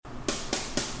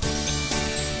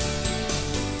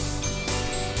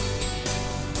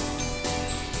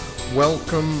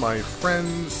Welcome, my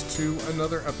friends, to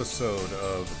another episode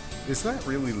of Is That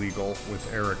Really Legal with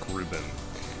Eric Rubin.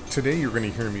 Today you're going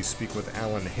to hear me speak with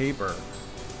Alan Haber.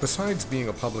 Besides being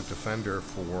a public defender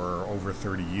for over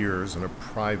 30 years and a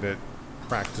private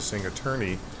practicing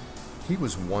attorney, he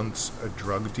was once a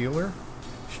drug dealer.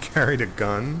 He carried a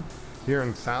gun. He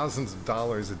earned thousands of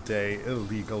dollars a day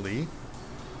illegally.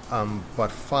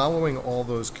 But following all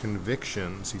those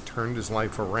convictions, he turned his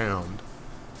life around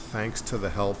thanks to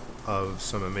the help of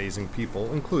some amazing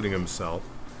people, including himself.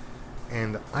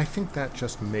 And I think that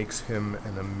just makes him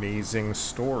an amazing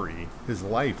story. His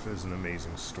life is an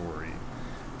amazing story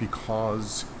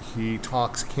because he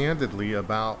talks candidly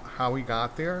about how he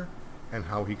got there and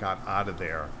how he got out of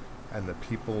there and the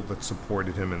people that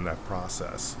supported him in that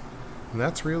process. And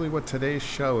that's really what today's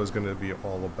show is going to be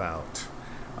all about.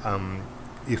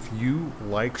 If you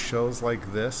like shows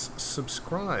like this,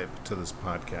 subscribe to this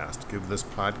podcast. Give this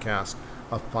podcast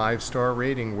a 5-star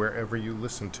rating wherever you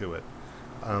listen to it.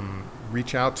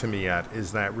 Reach out to me at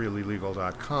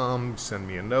isthatreallylegal.com, send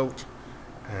me a note,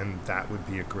 and that would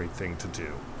be a great thing to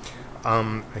do.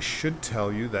 I should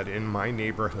tell you that in my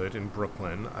neighborhood in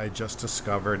Brooklyn, I just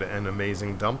discovered an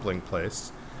amazing dumpling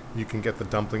place. You can get the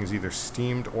dumplings either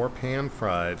steamed or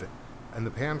pan-fried. And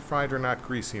the pan-fried are not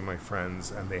greasy, my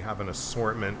friends, and they have an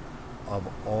assortment of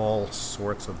all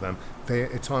sorts of them.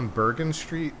 It's on Bergen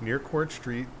Street, near Court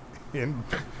Street,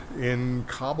 in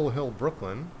Cobble Hill,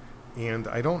 Brooklyn. And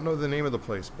I don't know the name of the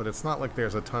place, but it's not like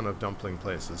there's a ton of dumpling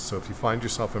places. So if you find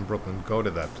yourself in Brooklyn, go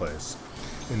to that place.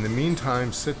 In the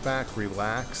meantime, sit back,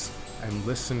 relax, and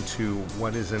listen to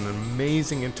what is an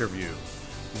amazing interview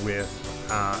with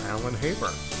Alan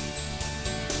Haber.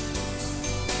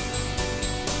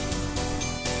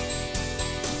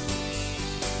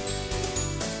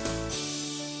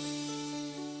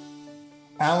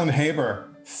 Alan Haber,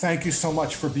 thank you so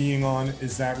much for being on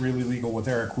Is That Really Legal with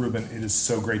Eric Rubin. It is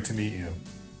so great to meet you.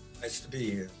 Nice to be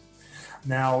here.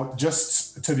 Now,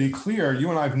 just to be clear,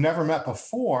 you and I have never met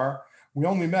before. We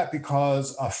only met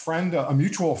because a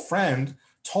mutual friend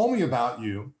told me about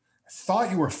you, thought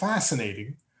you were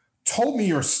fascinating, told me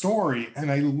your story,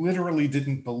 and I literally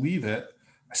didn't believe it.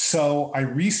 So I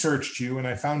researched you and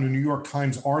I found a New York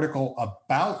Times article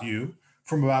about you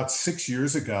from about 6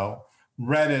 years ago.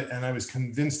 Read it, and I was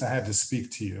convinced I had to speak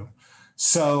to you.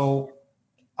 So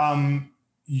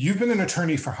you've been an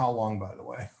attorney for how long, by the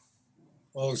way?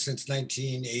 Oh, since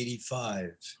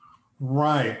 1985.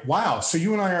 Right. Wow. So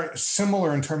you and I are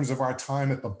similar in terms of our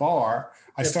time at the bar.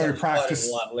 I started practice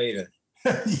a lot later.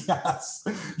 Yes.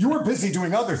 You were busy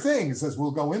doing other things, as we'll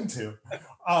go into.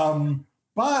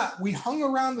 But we hung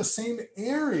around the same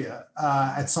area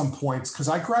at some points because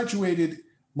I graduated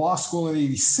law school in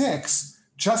 86,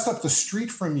 just up the street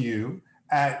from you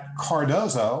at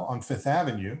Cardozo on Fifth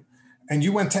Avenue, and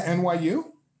you went to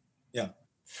NYU? Yeah.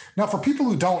 Now, for people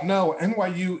who don't know,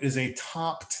 NYU is a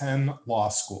top 10 law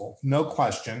school, no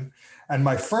question. And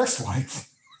my first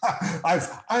wife,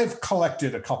 I've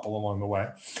collected a couple along the way,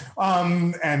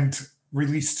 and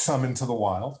released some into the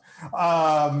wild.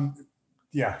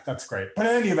 Yeah, that's great. But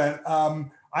in any event,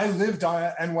 I lived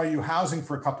at NYU housing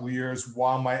for a couple of years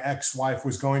while my ex-wife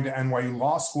was going to NYU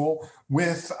Law School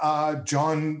with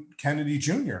John Kennedy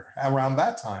Jr. around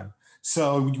that time.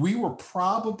 So we were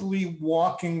probably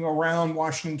walking around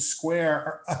Washington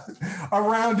Square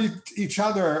around each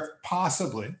other,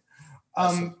 possibly.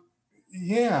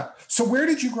 Yeah. So where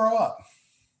did you grow up?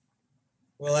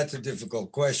 Well, that's a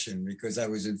difficult question because I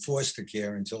was in foster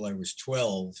care until I was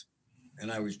 12,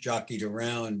 and I was jockeyed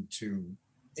around to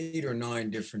 8 or 9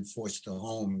 different foster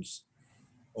homes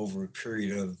over a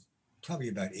period of probably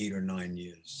about 8 or 9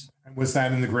 years. And was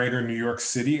that in the greater New York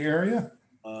City area?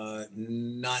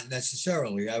 Not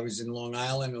necessarily. I was in Long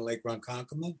Island and Lake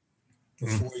Ronkonkoma for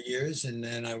 4 years, and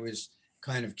then I was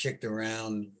kind of kicked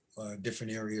around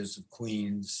different areas of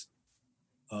Queens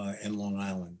and Long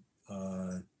Island.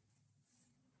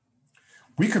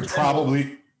 We could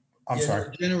probably,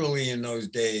 sorry. Generally in those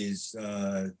days,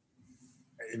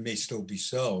 it may still be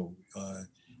so.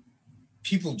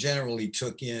 People generally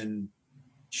took in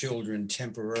children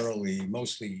temporarily,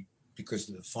 mostly because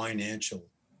of the financial,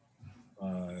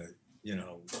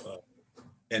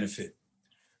 benefit.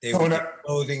 They would get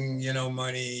clothing,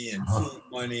 money and food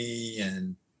money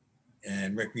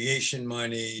and recreation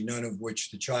money, none of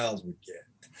which the child would get.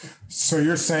 So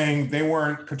you're saying they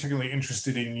weren't particularly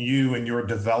interested in you and your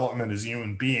development as a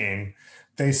human being.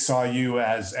 They saw you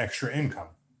as extra income.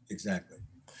 Exactly.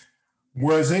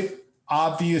 Was it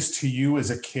obvious to you as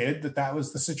a kid that that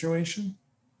was the situation?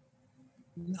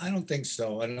 I don't think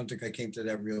so. I don't think I came to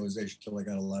that realization until I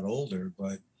got a lot older,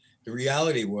 but the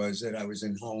reality was that I was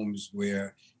in homes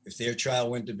where if their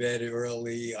child went to bed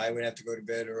early, I would have to go to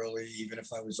bed early, even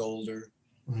if I was older,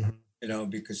 Mhm.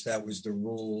 because that was the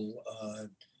rule.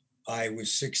 I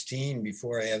was 16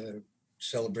 before I ever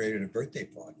celebrated a birthday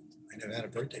party. I never had a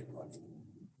birthday party.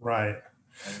 Right.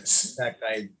 In fact,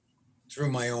 I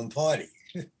threw my own party.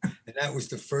 And that was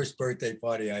the first birthday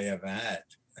party I ever had.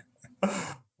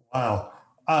 Wow.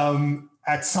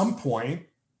 At some point,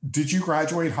 did you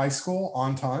graduate high school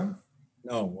on time?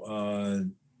 No,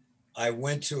 I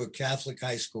went to a Catholic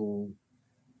high school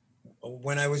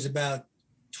when I was about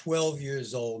 12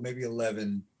 years old, maybe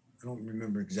 11. I don't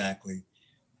remember exactly.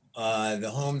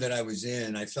 The home that I was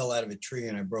in, I fell out of a tree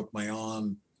and I broke my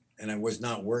arm and I was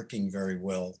not working very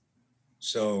well.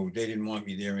 So they didn't want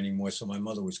me there anymore. So my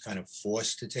mother was kind of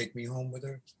forced to take me home with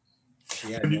her.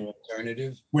 She had no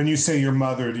alternative. When you say your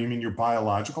mother, do you mean your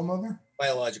biological mother?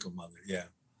 Biological mother, yeah.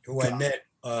 Who I met,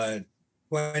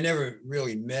 who I never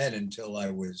really met until I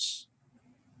was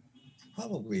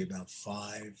probably about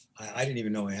 5. I didn't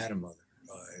even know I had a mother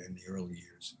in the early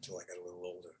years until I got a little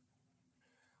older.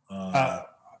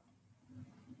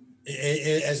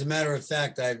 As a matter of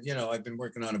fact, I've been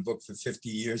working on a book for 50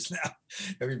 years now.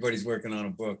 Everybody's working on a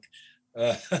book.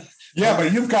 Yeah,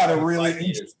 but you've got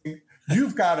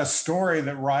you've got a story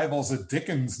that rivals a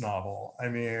Dickens novel. I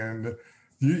mean,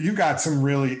 you got some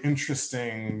really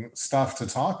interesting stuff to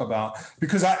talk about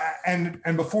because and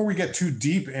before we get too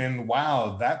deep in,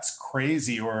 wow, that's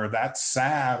crazy or that's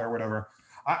sad or whatever.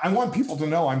 I want people to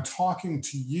know I'm talking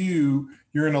to you.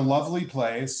 You're in a lovely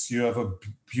place. You have a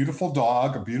beautiful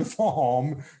dog, a beautiful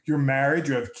home. You're married.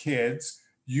 You have kids.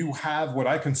 You have what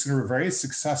I consider a very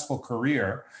successful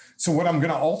career. So what I'm going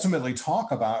to ultimately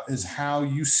talk about is how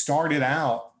you started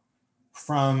out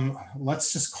from,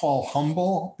 let's just call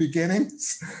humble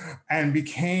beginnings and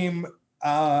became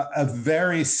a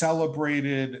very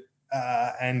celebrated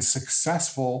and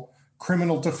successful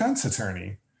criminal defense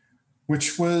attorney.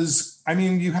 Which was, I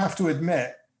mean, you have to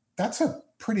admit, that's a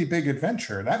pretty big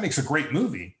adventure. That makes a great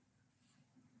movie.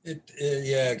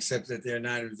 Yeah, except that they're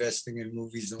not investing in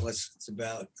movies unless it's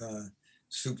about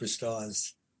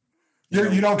superstars.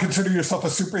 You don't consider yourself a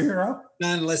superhero?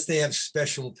 Not unless they have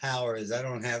special powers. I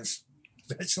don't have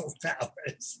special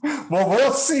powers. Well,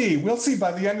 we'll see. We'll see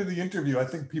by the end of the interview. I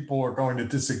think people are going to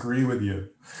disagree with you.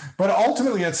 But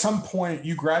ultimately, at some point,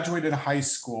 you graduated high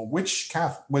school. Which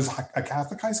was a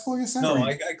Catholic high school, you said? No,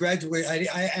 I graduated.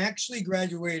 I actually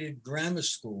graduated grammar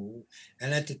school.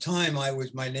 And at the time,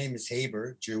 my name is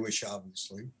Haber, Jewish,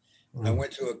 obviously. I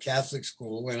went to a Catholic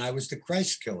school and I was the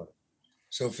Christ killer.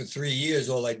 So for 3 years,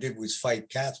 all I did was fight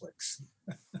Catholics.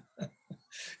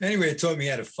 Anyway, it taught me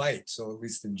how to fight. So at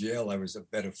least in jail, I was a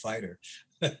better fighter.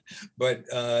 But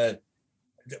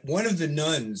one of the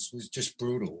nuns was just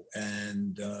brutal.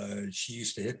 And she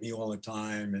used to hit me all the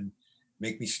time and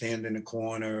make me stand in a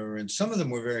corner. And some of them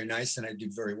were very nice and I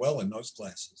did very well in those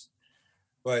classes.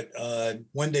 But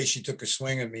one day she took a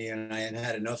swing at me and I had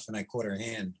had enough and I caught her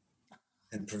hand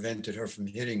and prevented her from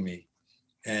hitting me.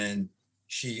 And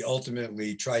she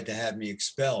ultimately tried to have me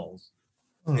expelled.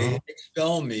 They didn't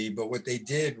expel me, but what they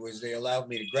did was they allowed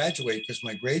me to graduate because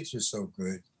my grades were so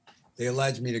good. They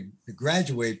allowed me to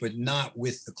graduate, but not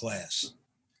with the class.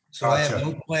 So gotcha. I have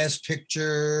no class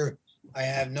picture. I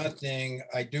have nothing.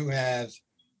 I do have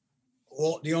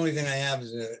the only thing I have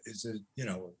is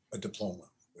a diploma,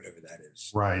 whatever that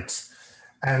is. Right.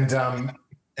 And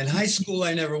high school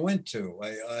I never went to.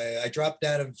 I dropped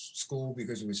out of school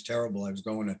because it was terrible. I was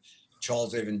going to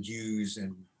Charles Evan Hughes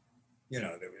and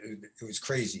it was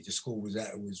crazy. The school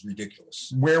was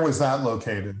ridiculous. Where was that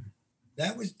located?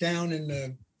 That was down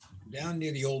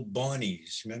near the old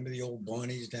Barneys. Remember the old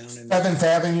Barneys down in 7th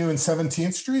Avenue and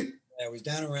 17th Street? Yeah, it was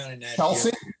down around in that Chelsea?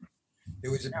 area. It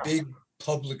was a big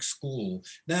public school.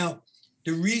 Now,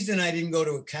 the reason I didn't go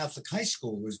to a Catholic high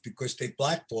school was because they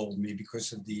blackballed me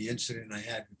because of the incident I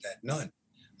had with that nun.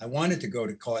 I wanted to go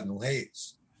to Cardinal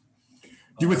Hayes.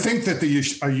 You would think that a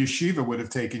yeshiva would have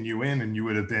taken you in and you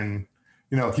would have been,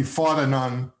 if you fought a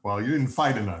nun, well, you didn't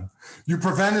fight a nun. You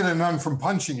prevented a nun from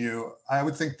punching you. I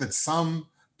would think that some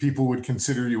people would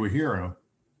consider you a hero.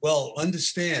 Well,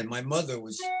 understand, my mother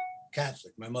was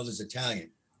Catholic. My mother's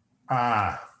Italian.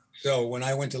 Ah. So when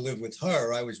I went to live with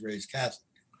her, I was raised Catholic.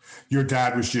 Your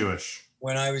dad was Jewish.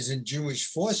 When I was in Jewish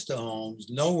foster homes,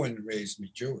 no one raised me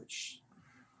Jewish.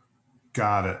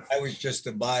 Got it. I was just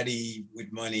a body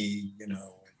with money,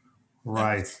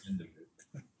 Right.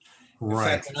 In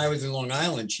fact, when I was in Long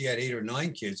Island, she had 8 or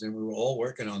 9 kids and we were all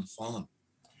working on the farm.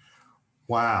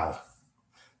 Wow.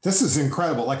 This is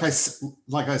incredible. Like I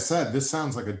said, this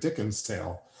sounds like a Dickens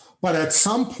tale. But at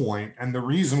some point, and the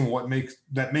reason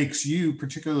that makes you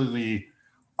particularly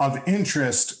of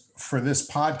interest for this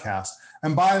podcast.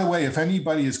 And by the way, if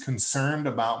anybody is concerned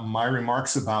about my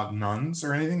remarks about nuns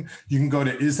or anything, you can go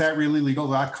to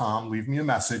isthatreallylegal.com, leave me a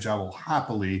message. I will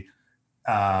happily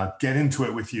get into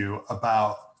it with you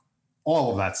about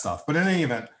all of that stuff. But in any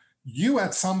event, you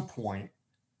at some point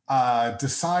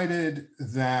decided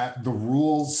that the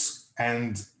rules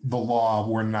and the law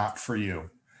were not for you.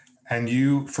 And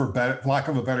you, for lack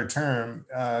of a better term,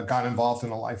 got involved in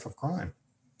a life of crime.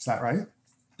 Is that right?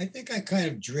 I think I kind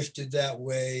of drifted that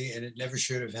way, and it never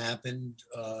should have happened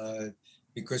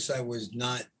because I was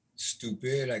not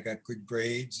stupid. I got good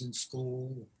grades in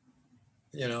school.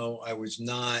 You know, I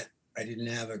didn't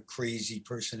have a crazy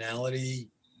personality.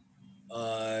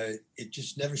 It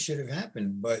just never should have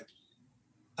happened. But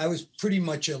I was pretty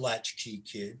much a latchkey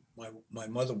kid. My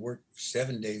mother worked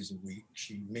 7 days a week.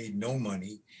 She made no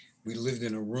money. We lived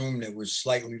in a room that was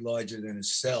slightly larger than a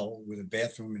cell with a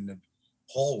bathroom in the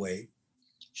hallway.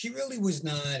 She really was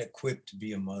not equipped to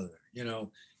be a mother, you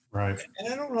know. Right.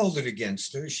 And I don't hold it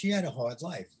against her. She had a hard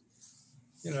life.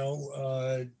 You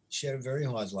know, she had a very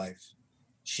hard life.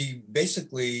 She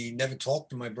basically never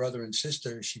talked to my brother and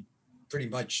sister. She pretty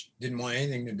much didn't want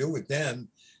anything to do with them,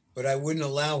 but I wouldn't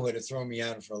allow her to throw me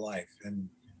out of her life. And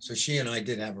so she and I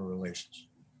did have a relationship.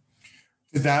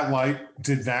 Did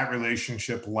that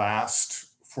relationship last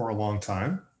for a long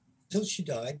time? Till she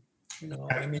died. You know,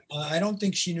 I mean, I don't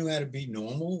think she knew how to be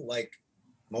normal like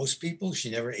most people.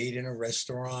 She never ate in a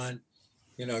restaurant.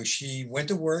 You know, she went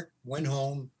to work, went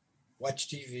home,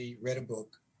 watched TV, read a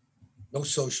book, no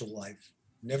social life,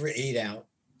 never ate out,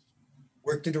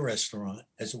 worked at a restaurant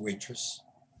as a waitress,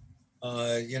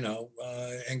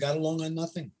 and got along on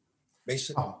nothing,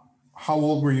 basically. How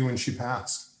old were you when she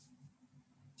passed?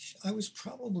 I was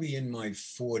probably in my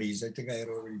 40s. I think I had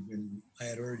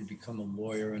already become a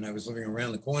lawyer, and I was living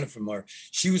around the corner from her.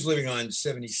 She was living on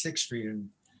 76th Street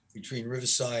between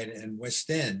Riverside and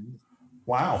West End.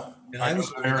 Wow. And I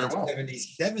was living on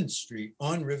 77th Street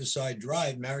on Riverside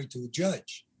Drive, married to a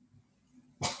judge.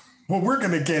 Well, we're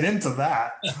going to get into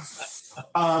that.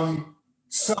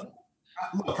 So,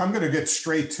 look, I'm going to get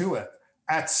straight to it.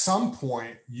 At some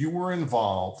point, you were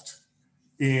involved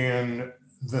in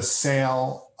the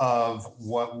sale of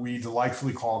what we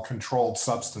delightfully call controlled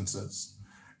substances,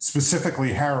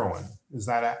 specifically heroin. Is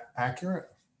that accurate?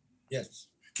 Yes.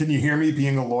 Can you hear me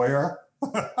being a lawyer?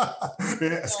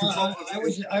 Yes.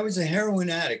 I was a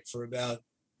heroin addict for about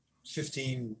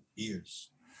 15 years.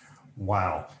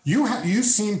 Wow. You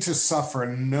seem to suffer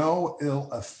no ill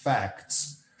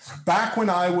effects. Back when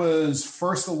I was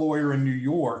first a lawyer in New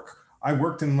York, I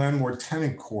worked in landlord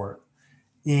tenant court,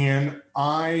 and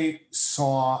I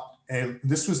saw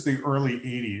this was the early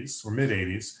 80s or mid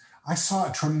 80s. I saw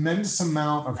a tremendous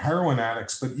amount of heroin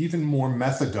addicts, but even more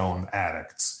methadone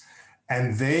addicts.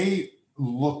 And they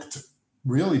looked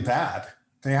really bad.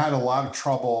 They had a lot of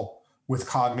trouble with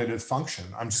cognitive function.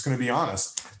 I'm just going to be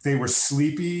honest. They were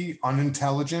sleepy,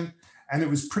 unintelligent, and it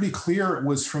was pretty clear it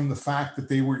was from the fact that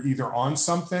they were either on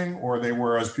something or they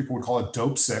were, as people would call it,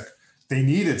 dope sick. They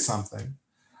needed something.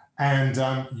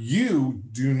 And you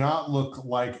do not look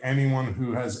like anyone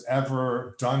who has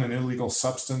ever done an illegal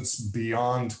substance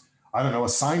beyond, I don't know, a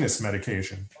sinus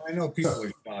medication. I know people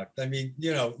are shocked. I mean,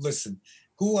 listen,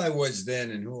 who I was then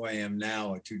and who I am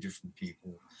now are two different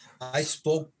people. I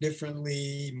spoke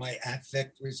differently. My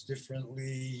affect was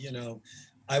differently.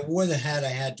 I wore the hat I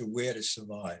had to wear to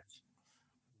survive.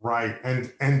 Right.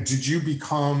 And did you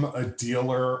become a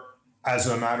dealer as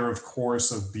a matter of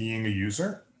course of being a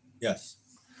user? Yes.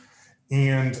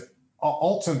 And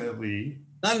ultimately...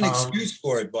 Not an excuse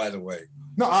for it, by the way.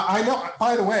 No, I know.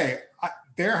 By the way,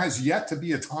 there has yet to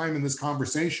be a time in this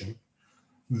conversation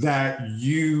that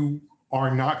you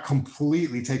are not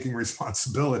completely taking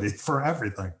responsibility for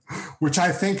everything, which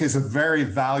I think is a very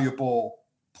valuable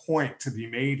point to be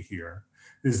made here,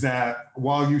 is that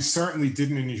while you certainly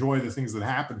didn't enjoy the things that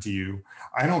happened to you,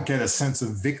 I don't get a sense of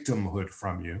victimhood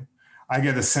from you. I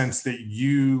get a sense that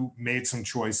you made some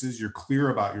choices. You're clear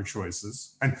about your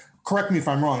choices. And correct me if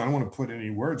I'm wrong. I don't want to put any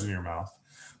words in your mouth.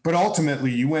 But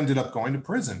ultimately, you ended up going to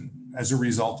prison as a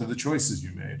result of the choices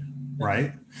you made,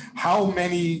 right? How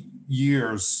many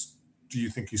years do you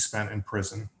think you spent in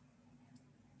prison?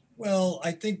 Well,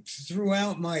 I think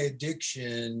throughout my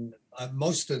addiction,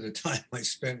 most of the time I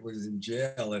spent was in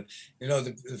jail. And,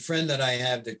 the friend that I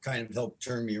have that kind of helped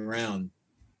turn me around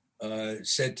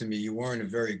said to me, "You weren't a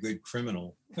very good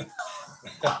criminal." The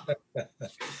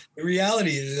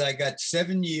reality is I got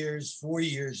 7 years, 4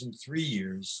 years, and 3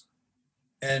 years.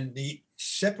 And the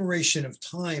separation of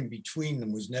time between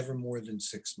them was never more than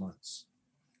 6 months.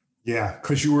 Yeah,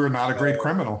 because you were not a great So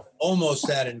criminal. almost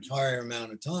that entire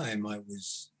amount of time I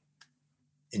was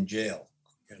in jail,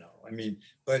 I mean,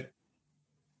 but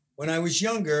when I was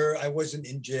younger, I wasn't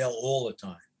in jail all the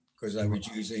time because I was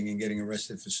using and getting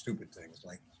arrested for stupid things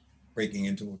like breaking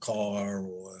into a car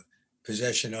or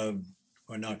possession of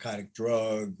a narcotic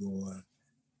drug or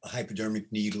a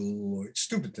hypodermic needle or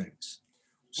stupid things.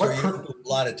 So What? you don't do a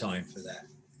lot of time for that.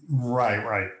 Right,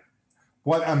 right.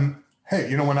 What?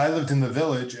 Hey, when I lived in the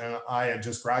village and I had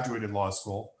just graduated law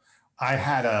school, I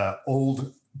had a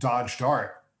old Dodge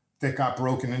Dart that got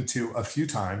broken into a few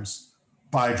times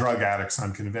by drug addicts.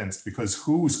 I'm convinced because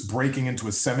who's breaking into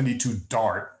a '72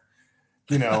 Dart?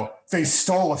 They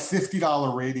stole a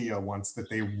 $50 radio once that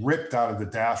they ripped out of the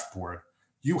dashboard.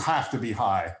 You have to be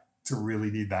high to really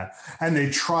need that. And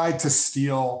they tried to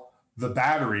steal the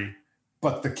battery,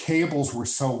 but the cables were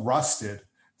so rusted,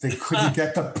 they couldn't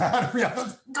get the battery out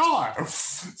of the car.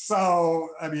 So,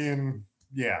 I mean,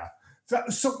 yeah.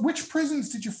 So which prisons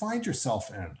did you find yourself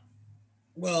in?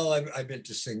 Well, I've been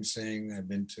to Sing Sing, I've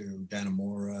been to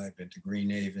Dannemora, I've been to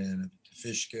Greenhaven, I've been to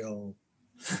Fishkill.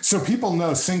 So people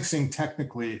know Sing Sing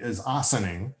technically is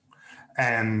Ossining,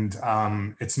 and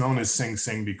it's known as Sing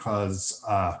Sing because,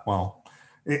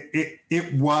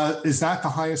 it was. Is that the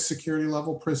highest security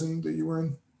level prison that you were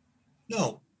in?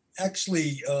 No,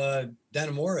 actually,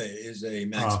 Dannemora is a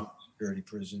maximum security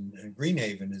prison, and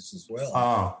Greenhaven is as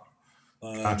well.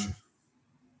 Gotcha.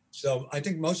 So I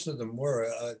think most of them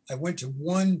were. I went to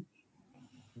one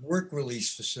work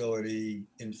release facility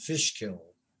in Fishkill,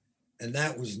 and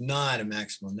that was not a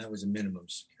maximum. That was a minimum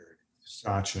security. So,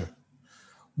 Gotcha.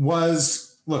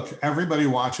 Look, everybody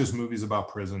watches movies about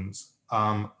prisons.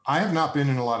 I have not been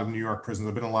in a lot of New York prisons.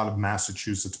 I've been in a lot of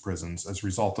Massachusetts prisons as a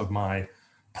result of my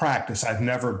practice. I've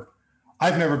never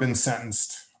been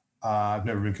sentenced. I've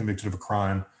never been convicted of a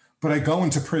crime, but I go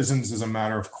into prisons as a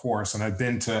matter of course. And I've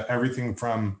been to everything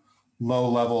from low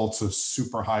level to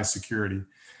super high security.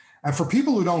 And for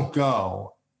people who don't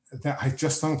go, I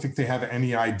just don't think they have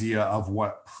any idea of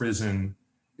what prison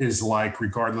is like,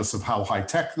 regardless of how high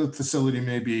tech the facility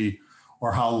may be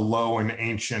or how low and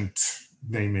ancient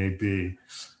they may be.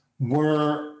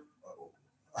 I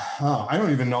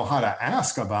don't even know how to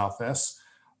ask about this.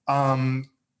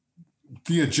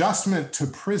 The adjustment to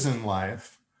prison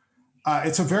life,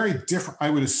 it's a very different,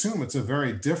 I would assume it's a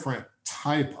very different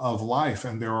type of life,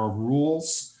 and there are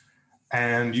rules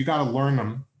and you got to learn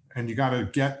them and you got to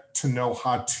get to know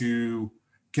how to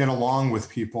get along with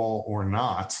people or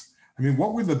not. I mean,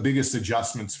 what were the biggest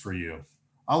adjustments for you?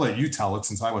 I'll let you tell it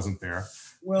since I wasn't there.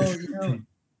 Well,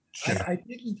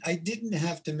 I didn't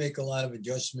have to make a lot of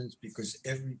adjustments because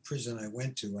every prison I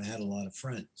went to, I had a lot of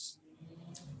friends.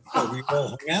 So we all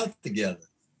hung out together.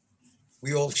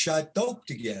 We all shot dope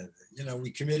together.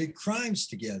 We committed crimes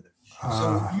together.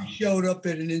 So when you showed up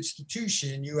at an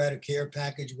institution, you had a care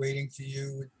package waiting for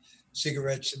you with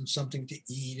cigarettes and something to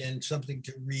eat and something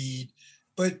to read.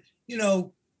 But,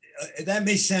 that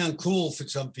may sound cool for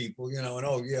some people, and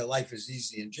oh yeah, life is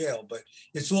easy in jail, but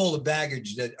it's all the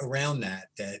baggage that around that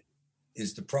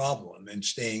is the problem, and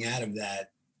staying out of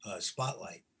that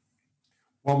spotlight.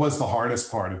 What was the hardest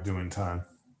part of doing time?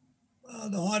 Well,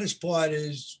 the hardest part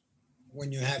is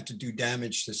when you have to do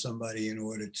damage to somebody in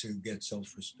order to get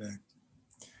self-respect.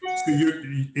 So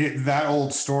that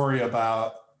old story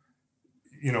about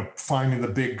finding the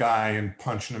big guy and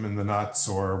punching him in the nuts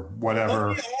or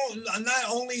whatever. Not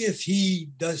only if he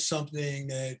does something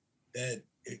that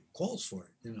it calls for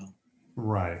it,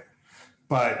 Right.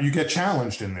 But you get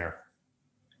challenged in there.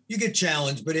 You get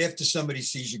challenged, but after somebody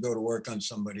sees you go to work on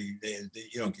somebody,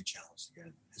 you don't get challenged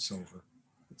again. It's over.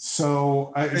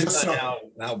 So depends on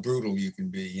how brutal you can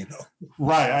be,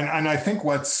 Right. And I think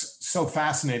what's so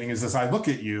fascinating is as I look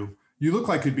at you, you look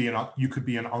like you could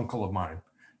be an uncle of mine.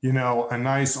 A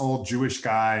nice old Jewish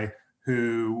guy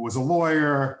who was a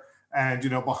lawyer. And,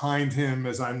 behind him,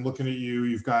 as I'm looking at you,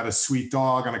 you've got a sweet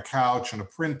dog on a couch and a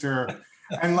printer.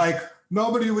 And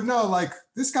nobody would know,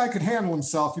 this guy could handle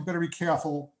himself. You better be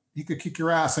careful. He could kick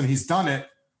your ass. And he's done it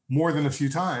more than a few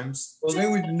times. Well, they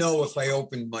would know if I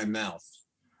opened my mouth.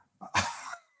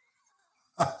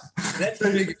 That's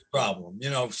the biggest problem.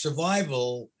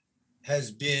 Survival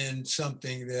has been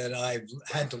something that I've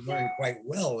had to learn quite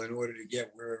well in order to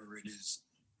get wherever it is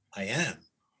I am.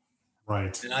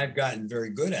 Right. And I've gotten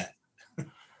very good at it.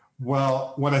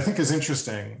 Well, what I think is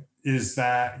interesting is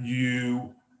that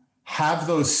you have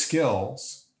those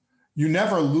skills. You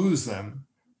never lose them.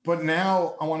 But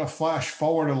now I want to flash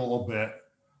forward a little bit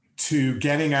to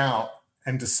getting out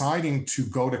and deciding to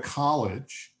go to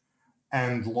college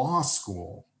and law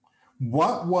school.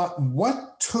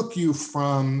 What took you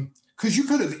from, because you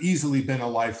could have easily been a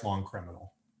lifelong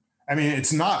criminal. I mean,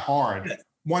 it's not hard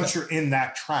once you're in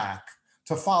that track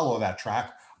to follow that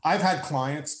track. I've had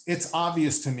clients, it's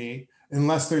obvious to me,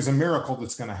 unless there's a miracle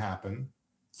that's going to happen,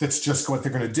 that's just what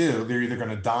they're going to do. They're either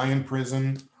going to die in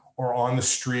prison or on the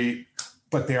street,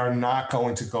 but they are not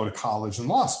going to go to college and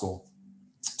law school.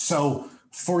 So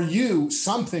for you,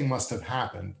 something must have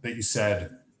happened that you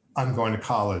said, I'm going to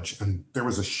college, and there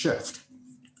was a shift.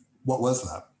 What was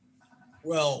that?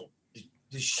 Well,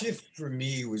 the shift for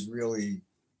me was really,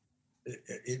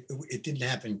 it didn't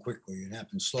happen quickly. It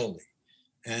happened slowly.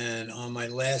 And on my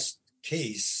last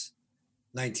case,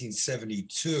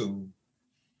 1972,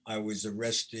 I was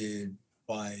arrested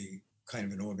by kind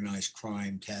of an organized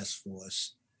crime task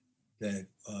force that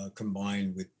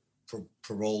combined with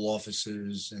parole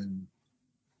officers and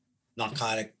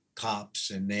narcotic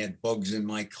cops, and they had bugs in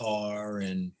my car.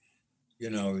 And, you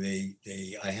know,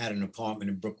 I had an apartment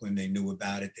in Brooklyn. They knew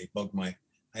about it. They bugged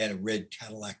I had a red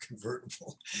Cadillac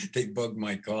convertible. They bugged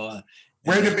my car.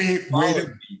 Way to be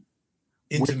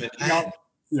into Manhattan.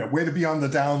 Way to be on the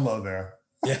down low there.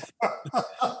 Yeah.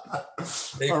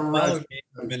 They followed me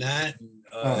to Manhattan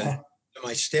to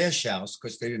my stash house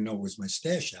because they didn't know it was my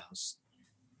stash house.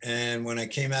 And when I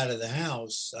came out of the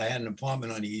house, I had an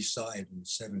apartment on the East Side in the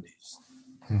 70s.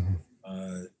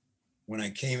 Mm-hmm. When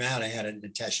I came out, I had an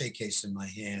attaché case in my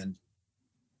hand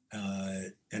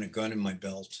and a gun in my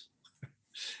belt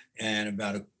and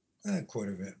about a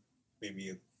quarter of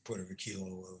a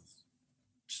kilo of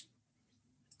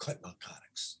cut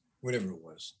narcotics, whatever it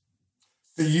was.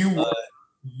 So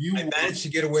I managed to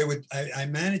get away with, I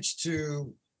managed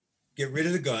to get rid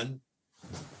of the gun.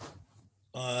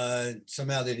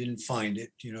 Somehow they didn't find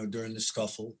it, during the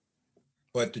scuffle,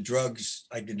 but the drugs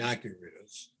I did not get rid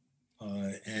of.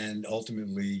 And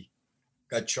ultimately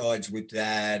got charged with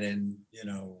that. And,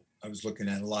 I was looking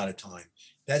at a lot of time.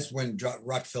 That's when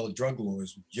Rockefeller drug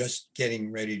laws were just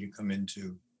getting ready to come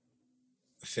into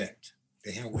effect.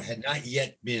 They had not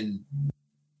yet been,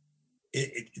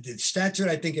 the statute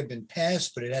I think had been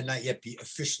passed, but it had not yet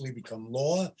officially become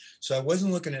law. So I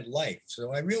wasn't looking at life.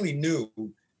 So I really knew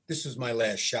this was my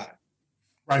last shot.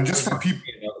 Right. Just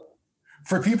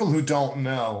for people who don't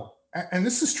know, and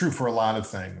this is true for a lot of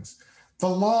things, the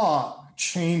law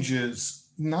changes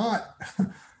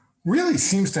really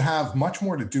seems to have much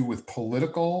more to do with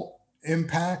political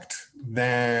impact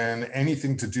than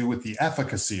anything to do with the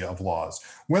efficacy of laws.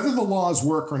 Whether the laws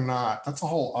work or not, that's a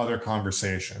whole other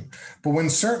conversation. But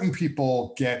when certain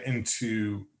people get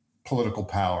into political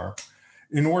power,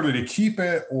 in order to keep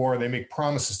it, or they make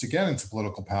promises to get into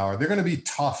political power, they're going to be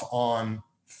tough on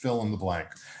fill in the blank.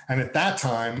 And at that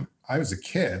time, I was a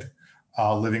kid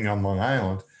living on Long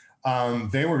Island.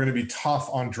 They were going to be tough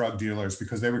on drug dealers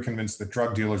because they were convinced that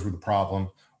drug dealers were the problem,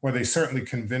 or they certainly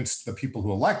convinced the people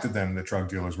who elected them that drug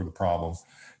dealers were the problem.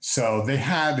 So they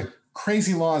had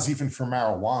crazy laws even for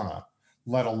marijuana,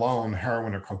 let alone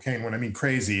heroin or cocaine. When I mean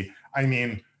crazy, I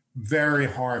mean very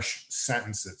harsh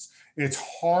sentences. It's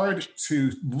hard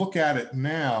to look at it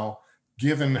now,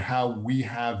 given how we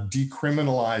have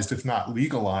decriminalized, if not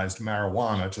legalized,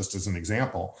 marijuana, just as an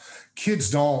example.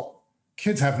 Kids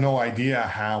have no idea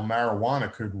how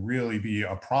marijuana could really be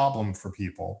a problem for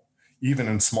people, even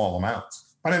in small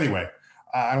amounts. But anyway,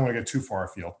 I don't want to get too far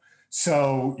afield.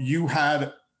 So you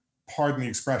had, pardon the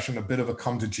expression, a bit of a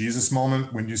come to Jesus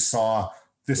moment when you saw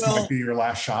this might be your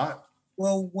last shot?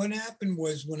 Well, what happened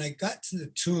was when I got to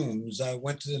the Tombs, I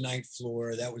went to the 9th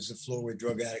floor. That was the floor where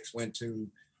drug addicts went to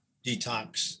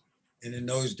detox. And in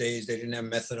those days, they didn't have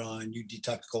methadone. You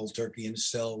detox cold turkey in a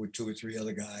cell with 2 or 3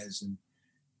 other guys and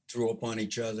threw up on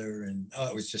each other. And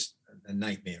it was just a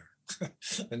nightmare.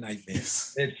 A nightmare.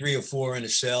 They had 3 or 4 in a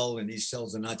cell, and these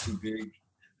cells are not too big,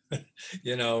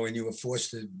 and you were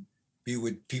forced to be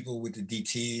with people with the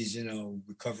DTs,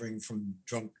 recovering from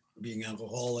being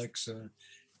alcoholics.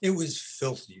 It was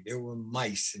filthy. There were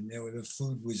mice, and the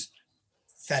food was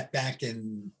fatback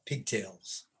and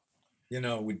pigtails,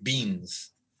 with beans.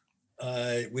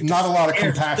 With not a lot of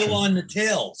compassion. Still on the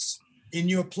tails in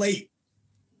your plate.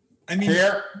 I mean,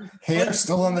 hair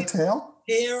still on the tail?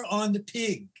 Hair on the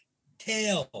pig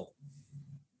tail.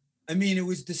 I mean, it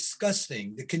was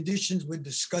disgusting. The conditions were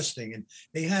disgusting, and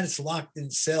they had us locked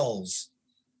in cells.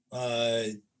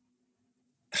 They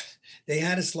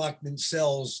had us locked in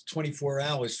cells 24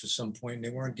 hours for some point, and they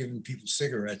weren't giving people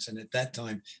cigarettes. And at that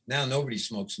time, now nobody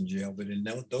smokes in jail, but in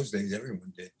those days,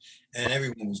 everyone did. And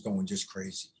everyone was going just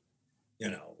crazy,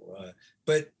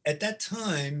 But at that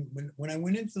time, when I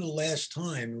went in for the last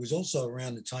time, it was also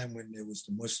around the time when there was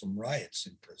the Muslim riots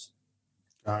in prison.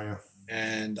 Oh, yeah.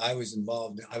 And I was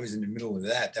involved. I was in the middle of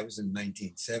that. That was in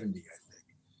 1970, I think.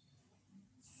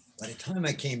 By the time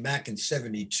I came back in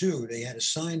 72, they had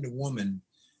assigned a woman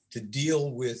to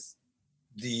deal with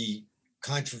the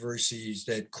controversies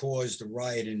that caused the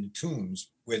riot in the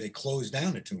Tombs, where they closed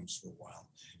down the Tombs for a while.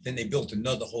 Then they built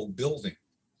another whole building,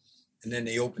 and then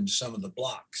they opened some of the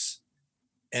blocks.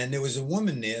 And there was a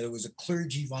woman there that was a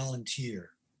clergy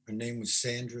volunteer. Her name was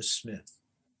Sandra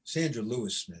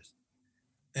Lewis Smith.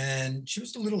 And she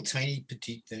was a little tiny,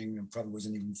 petite thing, and probably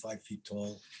wasn't even 5 feet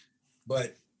tall.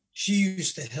 But she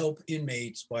used to help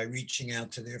inmates by reaching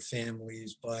out to their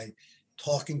families, by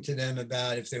talking to them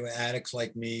about if they were addicts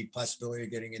like me, possibility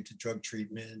of getting into drug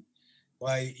treatment,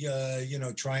 by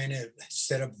trying to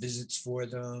set up visits for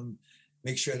them,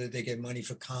 make sure that they get money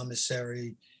for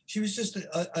commissary. She was just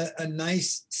a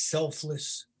nice,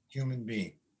 selfless human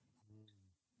being.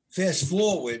 Fast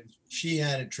forward, she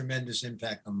had a tremendous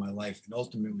impact on my life and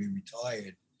ultimately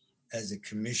retired as a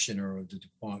commissioner of the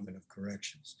Department of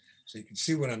Corrections. So you can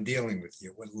see what I'm dealing with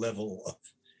here, what level of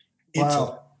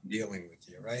intellect I'm dealing with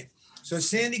here, right? So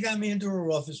Sandy got me into her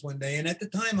office one day, and at the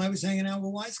time I was hanging out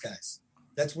with wise guys.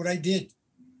 That's what I did.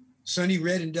 Sonny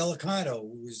Red and Delicato,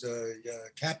 who was a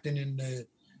captain in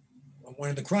one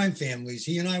of the crime families,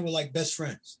 he and I were like best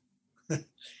friends.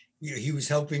 He was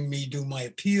helping me do my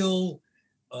appeal,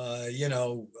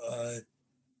 and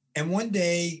one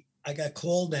day I got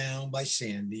called down by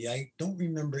Sandy. I don't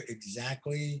remember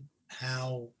exactly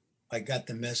how I got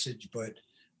the message, but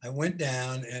I went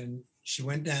down and she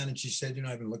went down and she said,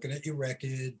 I've been looking at your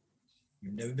record.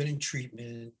 You've never been in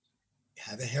treatment. You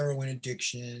have a heroin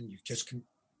addiction. You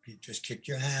just kicked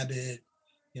your habit.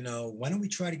 Why don't we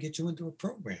try to get you into a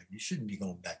program? You shouldn't be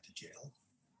going back to jail.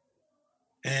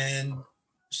 And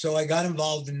so I got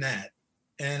involved in that.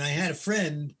 And I had a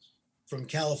friend from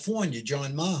California,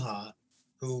 John Maha,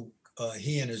 who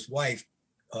he and his wife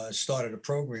started a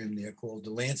program there called the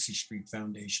Lancey Street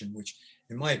Foundation, which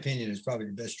in my opinion is probably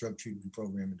the best drug treatment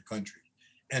program in the country.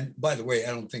 And by the way,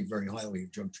 I don't think very highly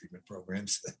of drug treatment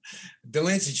programs.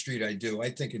 Delancey Street, I do. I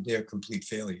think they're complete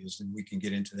failures, and we can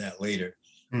get into that later.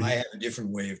 Mm-hmm. I have a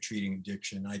different way of treating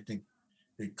addiction. I think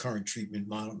the current treatment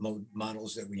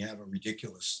models that we have are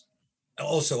ridiculous.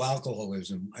 Also,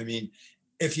 alcoholism. I mean,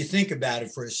 if you think about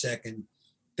it for a second,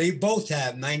 they both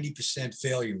have 90%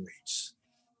 failure rates.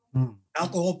 Mm-hmm.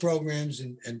 Alcohol programs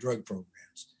and drug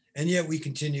programs. And yet we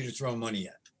continue to throw money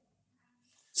at them.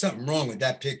 Something wrong with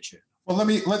that picture. Well,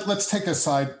 let's take a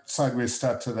sideways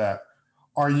step to that.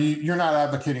 You're not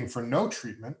advocating for no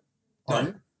treatment, are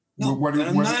you? No,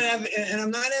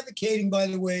 I'm not advocating, by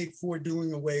the way, for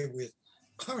doing away with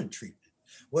current treatment.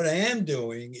 What I am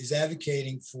doing is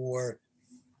advocating for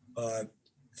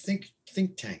think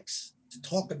tanks to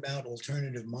talk about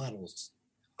alternative models.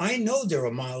 I know there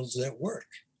are models that work.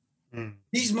 Mm.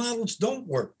 These models don't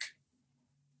work.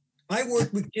 I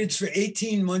worked with kids for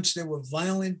 18 months that were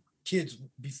violent kids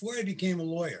before I became a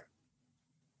lawyer.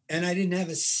 And I didn't have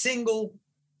a single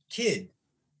kid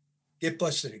get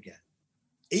busted again.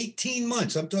 18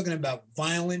 months. I'm talking about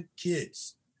violent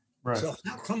kids. Right. So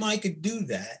how come I could do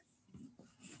that?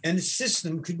 And the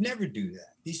system could never do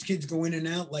that. These kids go in and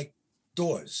out like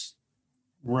doors.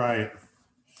 Right.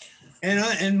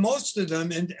 And most of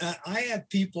them, and I have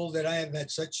people that I have had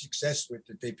such success with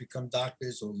that they become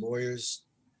doctors or lawyers.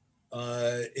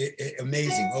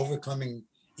 Amazing, overcoming.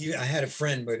 I had a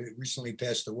friend, but it recently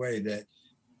passed away, that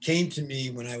came to me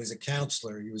when I was a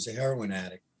counselor. He was a heroin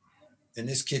addict. And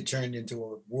this kid turned into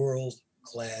a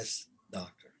world-class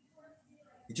doctor.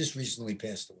 He just recently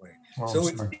passed away. Oh,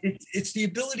 so it's the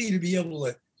ability to be able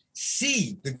to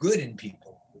see the good in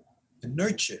people, to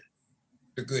nurture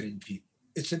the good in people.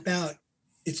 It's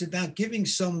about giving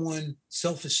someone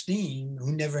self-esteem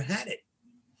who never had it.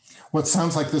 Well, it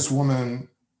sounds like this woman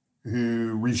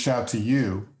who reached out to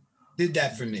you did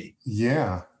that for me.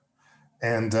 Yeah.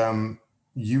 And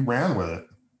you ran with it.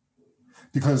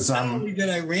 Because not only did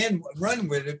I run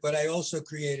with it, but I also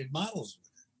created models with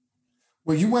it.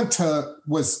 Well, you went to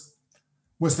was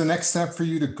the next step for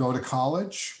you to go to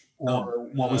college, or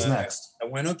what was next? I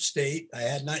went upstate. I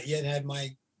had not yet had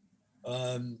my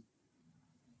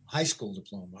high school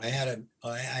diploma. I had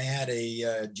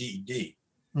a GED,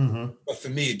 mm-hmm. But for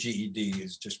me, a GED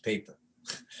is just paper.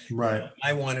 Right.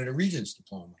 I wanted a Regents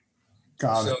diploma.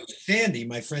 Got it. So Sandy,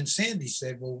 my friend Sandy,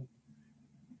 said, "Well,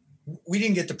 we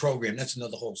didn't get the program." That's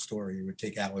another whole story. It would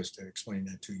take hours to explain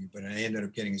that to you, but I ended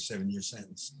up getting a 7-year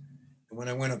sentence. And when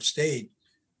I went upstate,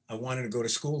 I wanted to go to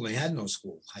school, and they had no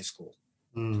school, high school.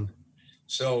 Mm.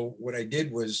 So what I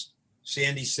did was,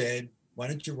 Sandy said, "Why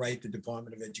don't you write the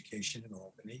Department of Education in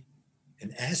Albany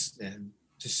and ask them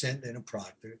to send in a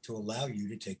proctor to allow you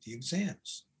to take the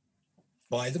exams?"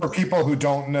 For people who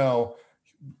don't know,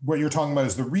 what you're talking about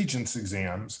is the Regents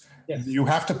exams. Yes. You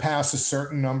have to pass a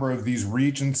certain number of these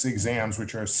Regents exams,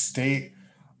 which are state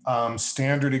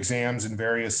standard exams in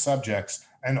various subjects.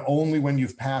 And only when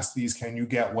you've passed these can you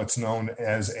get what's known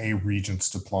as a Regents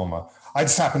diploma. I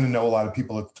just happen to know a lot of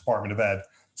people at the Department of Ed.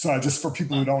 So just for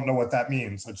people who don't know what that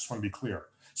means, I just want to be clear.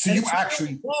 So you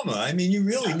actually, diploma. I mean, you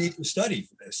really need to study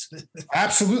for this.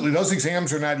 absolutely, those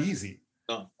exams are not easy.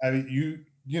 No. I mean,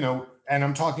 you know, and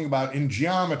I'm talking about in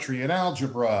geometry and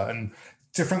algebra and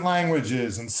different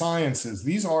languages and sciences.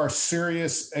 These are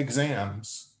serious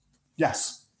exams.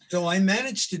 Yes. So I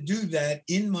managed to do that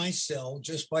in my cell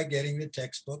just by getting the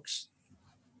textbooks,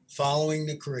 following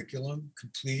the curriculum,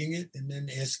 completing it, and then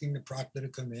asking the proctor to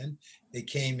come in. They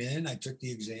came in, I took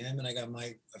the exam, and I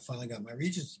finally got my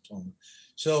Regents diploma.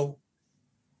 So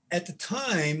at the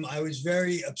time, I was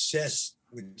very obsessed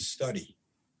with study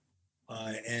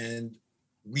and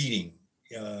reading.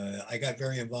 I got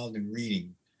very involved in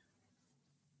reading.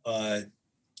 And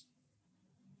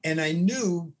I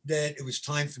knew that it was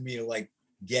time for me to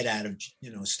get out of,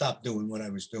 stop doing what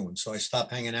I was doing. So I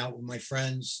stopped hanging out with my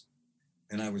friends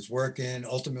and I was working.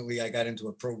 Ultimately, I got into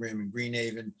a program in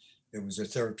Greenhaven. It was a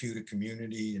therapeutic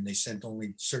community and they sent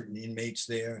only certain inmates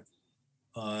there.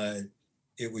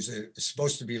 It was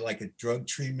supposed to be like a drug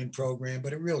treatment program,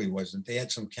 but it really wasn't. They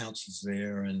had some counselors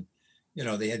there and,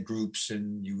 they had groups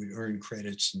and you would earn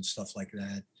credits and stuff like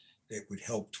that that would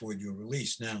help toward your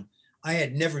release. Now, I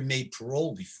had never made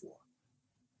parole before.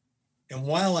 And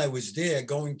while I was there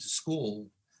going to school,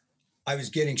 I was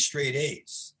getting straight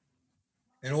A's.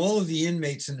 And all of the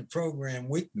inmates in the program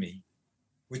with me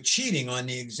were cheating on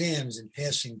the exams and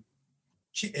passing,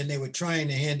 and they were trying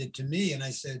to hand it to me. And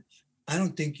I said, I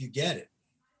don't think you get it.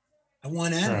 I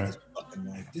want out of this fucking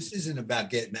life. This isn't about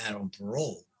getting out on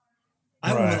parole.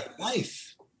 I want a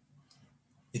life.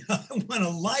 I want a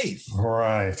life.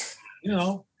 Right.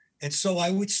 And so I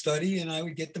would study and I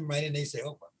would get them right. And they say,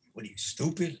 oh, what are you,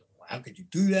 stupid? How could you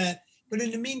do that? But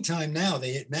in the meantime, now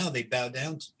they bow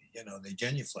down to me, they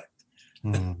genuflect.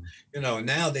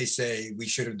 Now they say we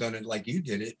should have done it like you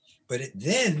did it. But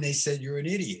then they said, you're an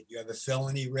idiot. You have a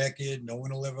felony record. No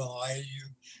one will ever hire you.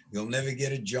 You'll never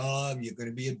get a job. You're going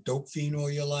to be a dope fiend all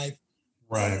your life.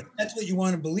 Right. If that's what you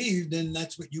want to believe, then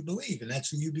that's what you believe. And that's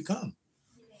who you become.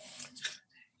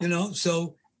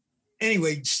 So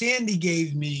anyway, Sandy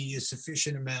gave me a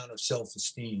sufficient amount of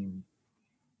self-esteem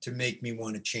to make me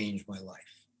want to change my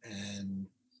life. And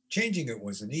changing it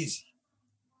wasn't easy.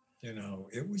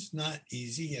 It was not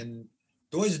easy and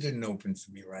doors didn't open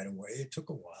for me right away. It took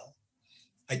a while.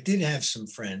 I did have some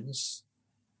friends,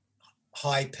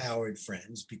 high-powered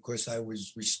friends, because I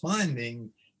was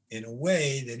responding in a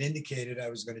way that indicated I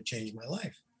was going to change my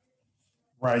life.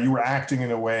 Right. You were acting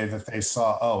in a way that they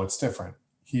saw, oh, it's different.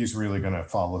 He's really going to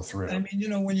follow through. I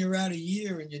mean, when you're out a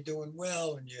year and you're doing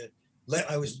well and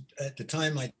I was, at the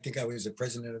time, I think I was the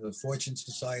president of the Fortune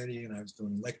Society and I was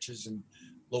doing lectures in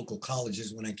local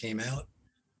colleges when I came out.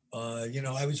 All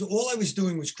I was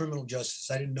doing was criminal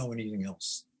justice. I didn't know anything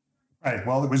else. Right.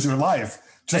 Well, it was your life.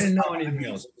 I didn't know anything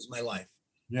else. It was my life.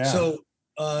 Yeah. So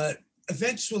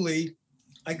eventually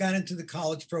I got into the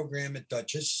college program at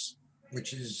Dutchess,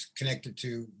 which is connected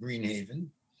to Greenhaven.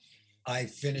 I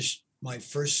finished my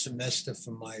first semester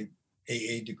for my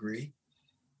AA degree,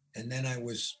 and then I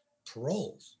was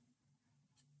paroled.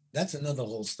 That's another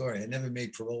whole story. I never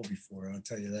made parole before. I'll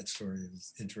tell you that story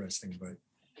is interesting, but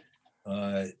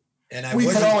we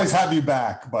could always have you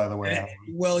back, by the way.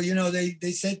 Well,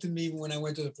 they said to me when I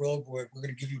went to the parole board, we're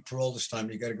going to give you parole this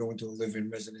time. You got to go into a live-in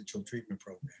residential treatment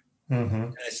program. Mm-hmm.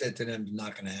 And I said to them,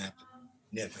 not going to happen.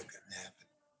 Never going to happen.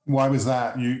 Why was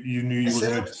that? You knew you were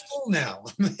going to school now.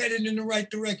 I'm headed in the right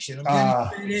direction. I'm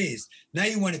getting 3 days. Now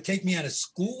you want to take me out of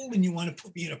school and you want to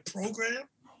put me in a program?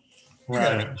 You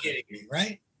gotta be kidding me,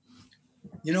 right?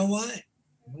 You know what?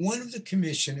 One of the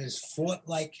commissioners fought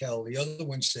like hell. The other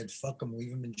one said, fuck him,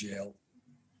 leave him in jail.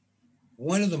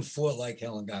 One of them fought like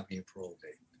hell and got me a parole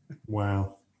date.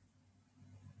 Wow.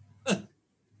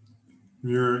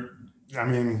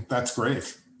 That's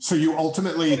great. So you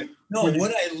ultimately...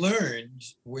 What I learned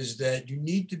was that you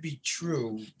need to be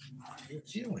true to your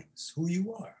feelings, who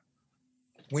you are.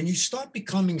 When you start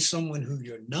becoming someone who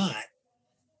you're not,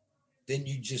 then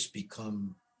you just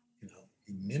become,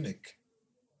 you mimic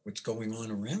what's going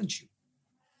on around you.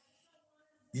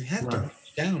 You have to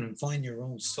reach down and find your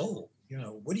own soul.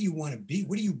 What do you want to be?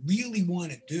 What do you really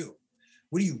want to do?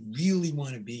 What do you really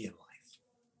want to be in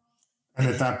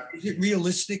life? Is it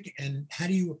realistic? And how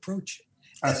do you approach it?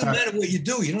 It doesn't matter what you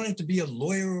do. You don't have to be a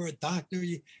lawyer or a doctor.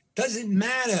 It doesn't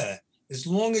matter as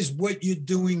long as what you're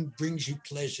doing brings you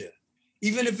pleasure,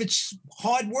 even if it's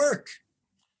hard work.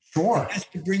 Sure. It has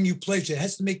to bring you pleasure. It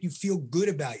has to make you feel good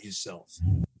about yourself.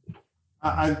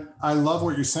 I love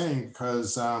what you're saying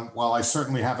because while I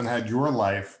certainly haven't had your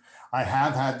life, I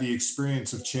have had the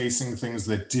experience of chasing things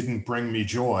that didn't bring me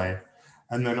joy,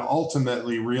 and then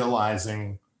ultimately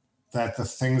realizing that the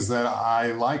things that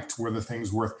I liked were the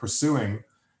things worth pursuing.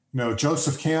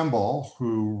 Joseph Campbell,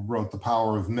 who wrote The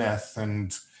Power of Myth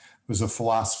and was a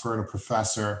philosopher and a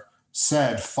professor,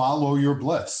 said, follow your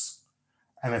bliss.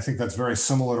 And I think that's very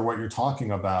similar to what you're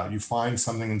talking about. You find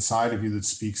something inside of you that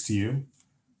speaks to you,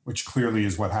 which clearly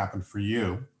is what happened for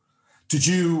you.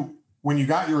 When you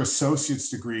got your associate's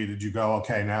degree, did you go,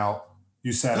 okay, now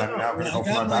you said I'm now going to go for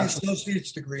my I got my bachelor's?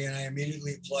 associate's degree and I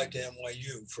immediately applied to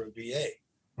NYU for a BA.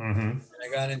 Mm-hmm. And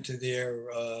I got into there,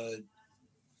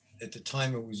 at the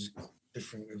time it was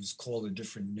different. It was called a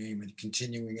different name, a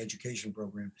continuing education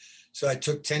program. So I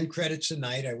took 10 credits a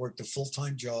night. I worked a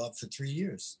full-time job for 3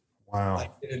 years. Wow. I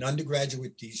did an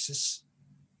undergraduate thesis.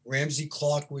 Ramsey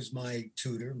Clark was my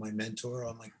tutor, my mentor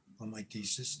on my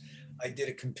thesis. I did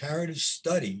a comparative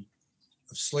study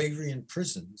of slavery in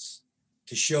prisons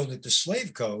to show that the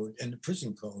slave code and the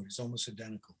prison code is almost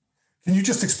identical. Can you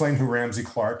just explain who Ramsey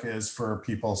Clark is for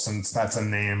people, since that's a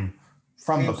name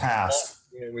from the past?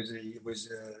 It was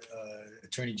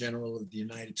Attorney General of the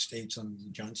United States under the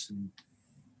Johnson,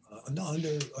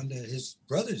 under his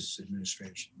brother's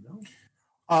administration. No,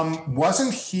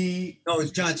 Wasn't he? no,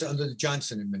 it's Johnson under the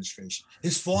Johnson administration.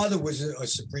 His father was a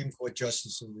Supreme Court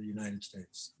Justice of the United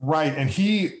States. Right, and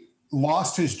he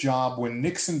lost his job when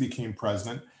Nixon became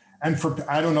president. And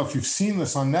I don't know if you've seen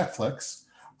this on Netflix,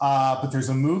 but there's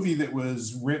a movie that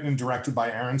was written and directed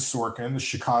by Aaron Sorkin, the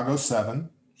Chicago 7.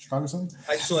 Chicago 7?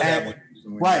 I saw that one.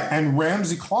 Right, and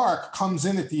Ramsey Clark comes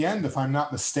in at the end, if I'm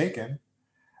not mistaken,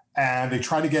 and they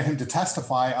try to get him to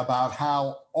testify about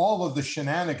how all of the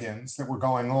shenanigans that were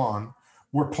going on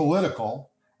were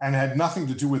political and had nothing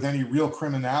to do with any real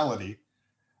criminality.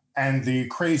 And the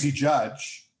crazy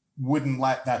judge wouldn't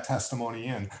let that testimony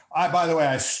in. By the way,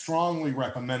 I strongly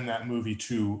recommend that movie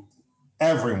to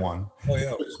everyone. Oh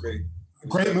yeah, it was great.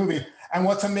 Great movie. And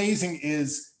what's amazing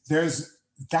is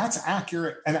that's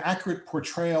an accurate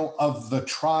portrayal of the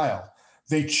trial.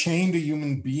 They chained a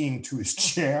human being to his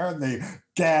chair. They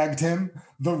gagged him.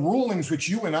 The rulings, which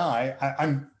you and I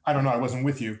don't know, I wasn't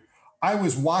with you. I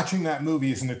was watching that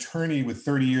movie as an attorney with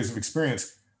 30 years of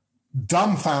experience,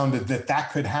 dumbfounded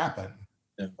that could happen.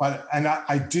 Yeah. But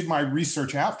I did my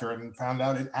research after it and found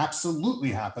out it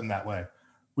absolutely happened that way,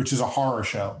 which is a horror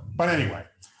show. But anyway,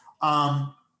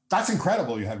 that's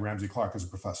incredible. You had Ramsey Clark as a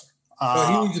professor.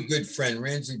 Well, he was a good friend.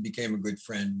 Ramsey became a good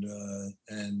friend,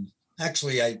 and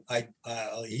actually,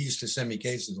 he used to send me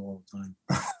cases all the time,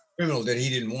 criminal that he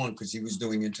didn't want because he was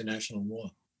doing international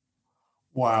law.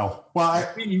 Wow.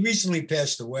 Well, he recently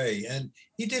passed away, and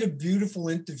he did a beautiful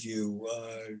interview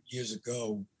years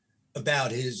ago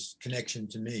about his connection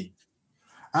to me.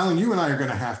 Alan, you and I are going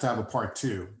to have a part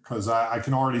 2, because I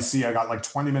can already see I got like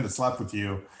 20 minutes left with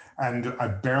you, and I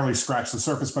barely scratched the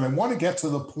surface, but I want to get to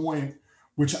the point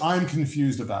which I'm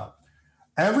confused about.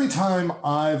 Every time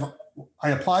I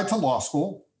applied to law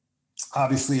school,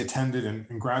 obviously attended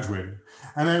and graduated,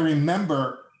 and I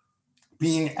remember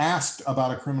being asked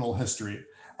about a criminal history,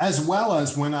 as well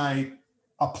as when I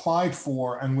applied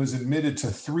for and was admitted to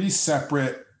 3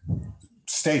 separate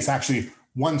states, actually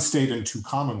 1 state and 2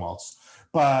 commonwealths,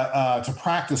 but to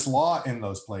practice law in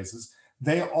those places,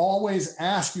 they always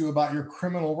ask you about your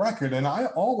criminal record. And I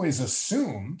always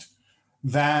assumed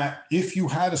that if you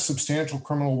had a substantial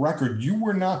criminal record, you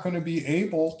were not going to be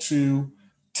able to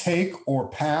take or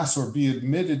pass or be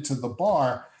admitted to the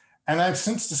bar. And I've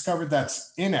since discovered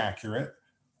that's inaccurate.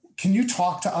 Can you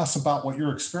talk to us about what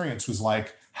your experience was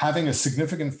like having a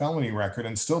significant felony record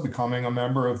and still becoming a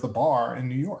member of the bar in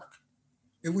New York?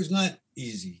 It was not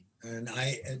easy. And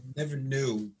I never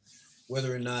knew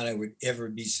whether or not I would ever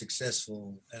be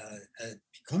successful at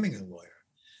becoming a lawyer.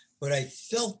 But I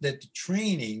felt that the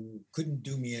training couldn't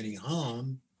do me any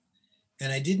harm.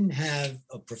 And I didn't have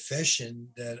a profession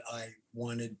that I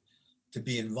wanted to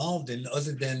be involved in,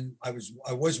 other than I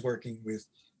was working with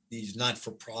these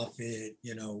not-for-profit,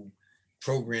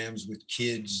 programs with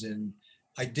kids. And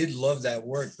I did love that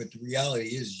work, but the reality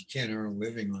is you can't earn a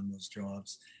living on those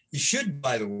jobs. You should,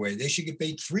 by the way, they should get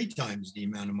paid 3 times the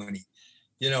amount of money,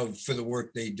 for the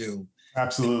work they do.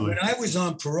 Absolutely. When I was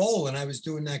on parole and I was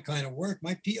doing that kind of work,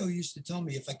 my PO used to tell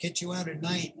me, if I catch you out at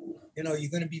night, you're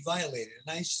going to be violated.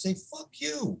 And I used to say, fuck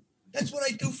you. That's what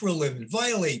I do for a living.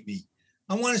 Violate me.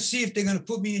 I want to see if they're going to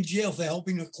put me in jail for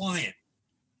helping a client.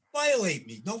 Violate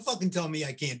me. Don't fucking tell me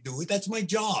I can't do it. That's my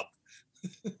job.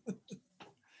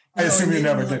 I assume you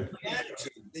never did.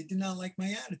 They did not like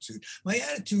my attitude. My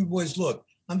attitude was, look,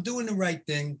 I'm doing the right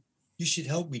thing. You should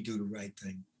help me do the right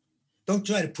thing. Don't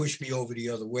try to push me over the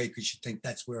other way because you think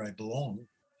that's where I belong.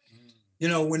 You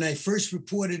know, when I first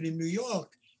reported in New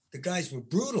York, the guys were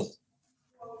brutal.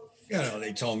 You know,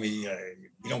 they told me,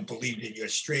 you don't believe that you're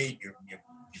straight, you're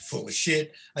full of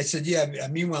shit. I said, yeah.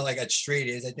 Meanwhile, I got straight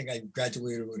A's. I think I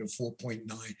graduated with a 4.9,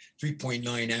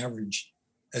 3.9 average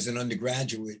as an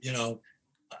undergraduate, you know,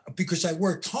 because I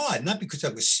worked hard, not because I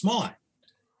was smart.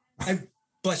 I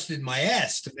busted my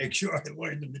ass to make sure I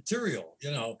learned the material,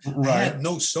 you know. Right. I had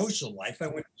no social life. I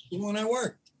went to school and I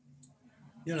worked,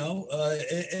 you know,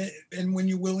 and when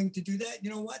you're willing to do that, you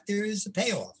know what? There is a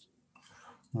payoff.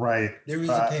 Right. There is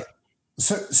a payoff.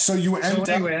 So you end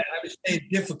anyway, up. I was saying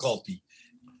difficulty.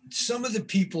 Some of the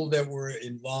people that were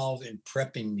involved in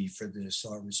prepping me for this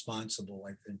are responsible,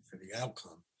 I think, for the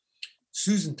outcome.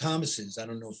 Susan Thomas is, I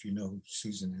don't know if you know who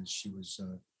Susan is. She was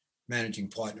a managing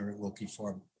partner at Wilkie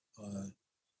Farm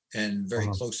and very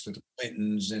close to the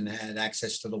Clintons and had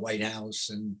access to the White House.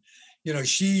 And, you know,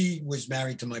 she was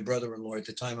married to my brother-in-law. At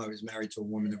the time, I was married to a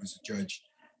woman that was a judge.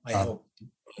 I helped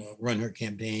run her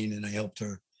campaign and I helped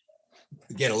her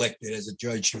get elected as a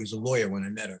judge. She was a lawyer when I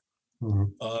met her.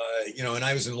 You know, and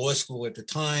I was in law school at the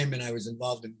time and I was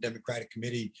involved in the Democratic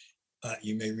Committee.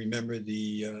 You may remember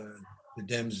the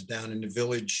Dems down in the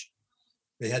Village.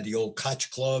 They had the old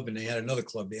Koch Club and they had another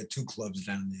club. They had two clubs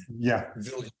down there. Yeah. The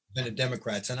Village and the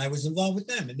Democrats. And I was involved with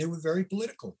them and they were very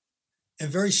political and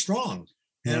very strong.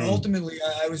 And ultimately,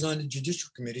 I was on the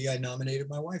Judicial Committee. I nominated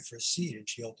my wife for a seat and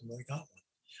she ultimately got one.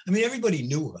 I mean, everybody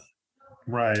knew her.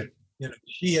 Right. You know,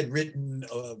 she had written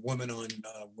a woman on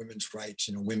women's rights,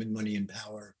 you know, Women, Money, and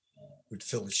Power with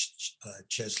Phyllis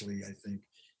Chesley, I think.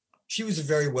 She was a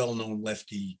very well-known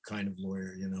lefty kind of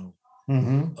lawyer, you know.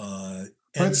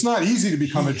 But it's not easy to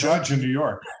become a judge in New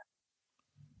York.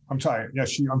 I'm sorry. Yeah,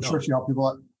 I'm sure she helped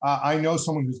people. I know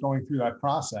someone who's going through that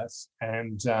process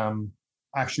and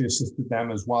actually assisted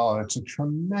them as well. It's a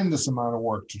tremendous amount of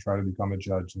work to try to become a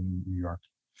judge in New York.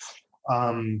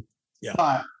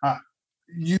 But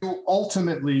you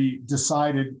ultimately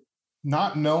decided,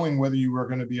 not knowing whether you were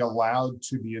going to be allowed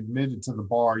to be admitted to the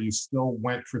bar, you still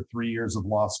went for 3 years of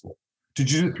law school. Did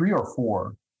you do 3 or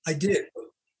 4? I did.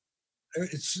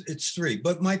 It's 3,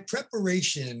 but my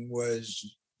preparation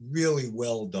was really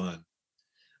well done.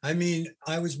 I mean,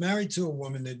 I was married to a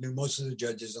woman that knew most of the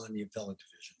judges on the appellate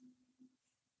division.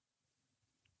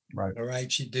 Right. All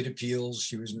right. She did appeals.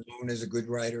 She was known as a good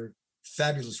writer,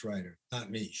 fabulous writer.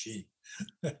 Not me, she.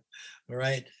 All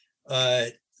right.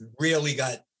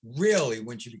 Really,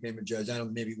 when she became a judge, I don't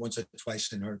know, maybe once or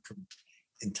twice in her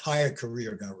entire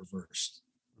career got reversed.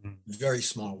 Very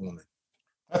smart woman.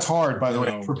 That's hard, by the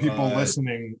way, for people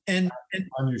listening. And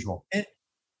unusual. And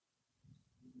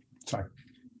sorry.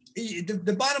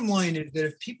 The bottom line is that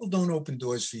if people don't open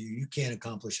doors for you, you can't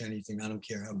accomplish anything. I don't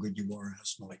care how good you are or how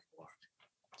smart you are.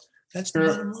 That's the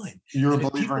bottom line. You're and a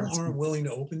if believer. People aren't willing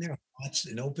to open their hearts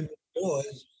and open their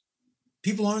doors,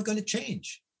 people aren't going to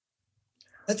change.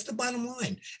 That's the bottom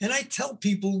line. And I tell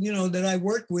people, you know, that I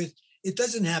work with, it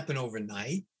doesn't happen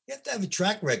overnight. You have to have a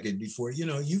track record before, you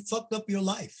know, you fucked up your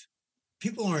life.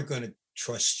 People aren't going to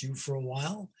trust you for a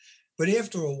while. But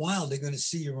after a while, they're going to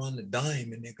see you're on the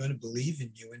dime and they're going to believe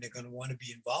in you and they're going to want to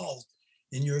be involved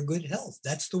in your good health.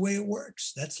 That's the way it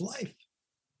works. That's life.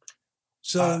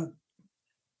 So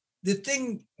the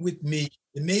thing with me,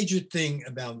 the major thing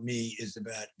about me is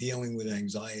about dealing with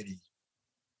anxiety.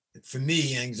 For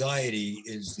me, anxiety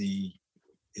is the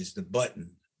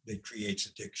button that creates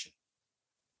addiction.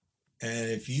 And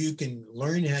if you can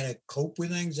learn how to cope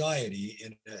with anxiety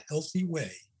in a healthy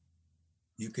way,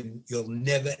 you'll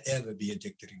never, ever be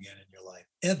addicted again in your life.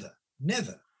 Ever.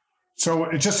 Never.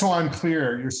 So just so I'm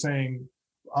clear, you're saying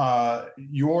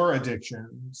your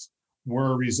addictions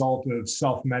were a result of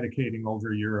self-medicating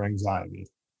over your anxiety.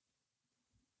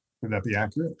 Would that be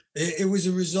accurate? It was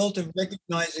a result of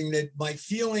recognizing that my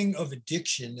feeling of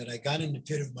addiction that I got in the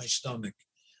pit of my stomach,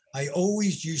 I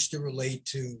always used to relate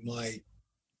to my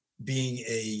being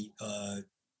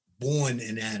born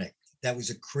an addict. That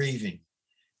was a craving.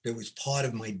 That was part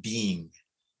of my being.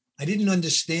 I didn't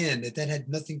understand that had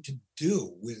nothing to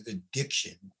do with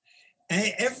addiction.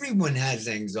 And everyone has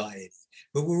anxiety,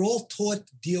 but we're all taught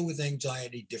to deal with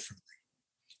anxiety differently.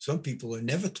 Some people are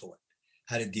never taught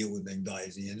how to deal with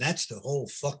anxiety, and that's the whole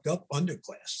fucked up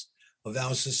underclass of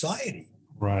our society.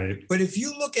 Right. But if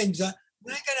you look at anxiety,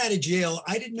 when I got out of jail,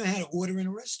 I didn't know how to order in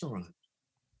a restaurant.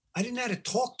 I didn't know how to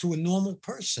talk to a normal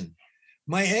person.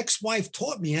 My ex-wife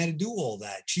taught me how to do all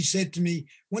that. She said to me,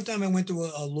 one time I went to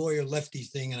a lawyer lefty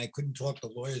thing and I couldn't talk to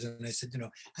lawyers. And I said, you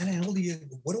know, how the hell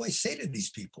what do I say to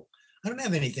these people? I don't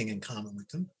have anything in common with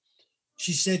them.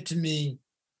 She said to me,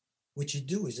 what you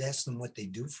do is ask them what they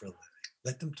do for a living.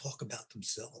 Let them talk about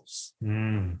themselves.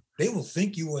 They will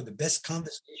think you are the best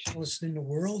conversationalist in the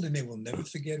world, and they will never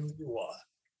forget who you are.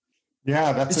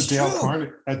 Yeah, that's It's a Dale true.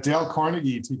 Carnegie. Dale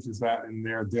Carnegie teaches that in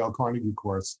their Dale Carnegie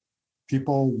course.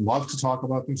 People love to talk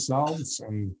about themselves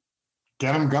and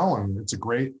get them going. It's a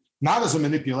great, not as a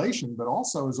manipulation, but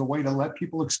also as a way to let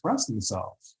people express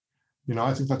themselves.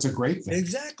 I think that's a great thing.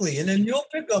 Exactly. And then you'll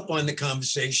pick up on the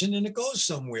conversation and it goes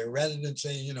somewhere rather than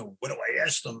saying, what do I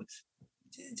ask them?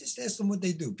 Just ask them what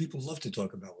they do. People love to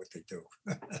talk about what they do.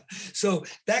 So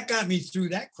that got me through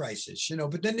that crisis,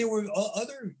 but then there were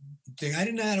other things. I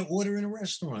didn't know how to order in a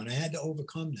restaurant. I had to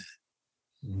overcome that.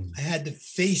 I had to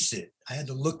face it. I had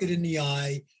to look it in the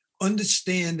eye,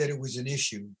 understand that it was an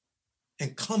issue,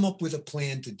 and come up with a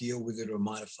plan to deal with it or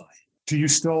modify it. Do you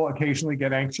still occasionally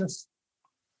get anxious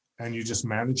and you just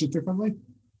manage it differently?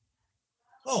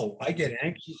 Oh, I get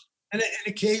anxious. And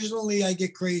occasionally I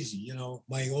get crazy.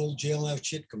 My old jailhouse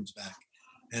shit comes back.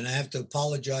 And I have to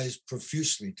apologize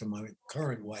profusely to my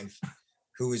current wife,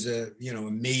 who is a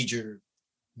major,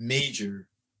 major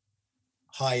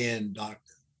high-end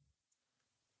doctor.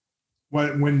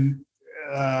 When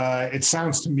it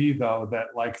sounds to me, though, that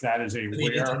that is a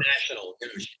rare, international,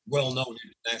 well-known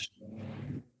international.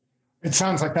 It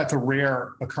sounds like that's a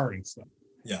rare occurrence, though.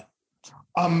 Yeah.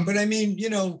 But I mean,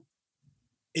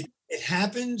 it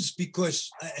happens because,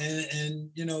 and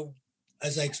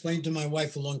as I explained to my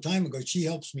wife a long time ago, she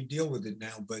helps me deal with it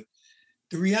now. But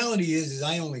the reality is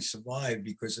I only survived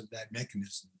because of that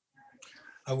mechanism.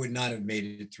 I would not have made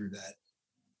it through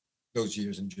those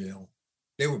years in jail.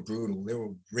 They were brutal. There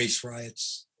were race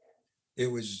riots.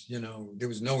 It was, there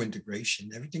was no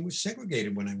integration. Everything was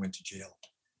segregated when I went to jail.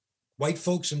 White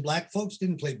folks and black folks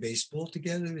didn't play baseball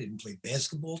together. They didn't play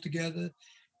basketball together.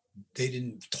 They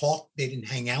didn't talk. They didn't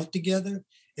hang out together.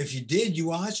 If you did, you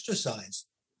were ostracized.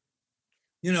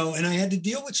 And I had to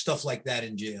deal with stuff like that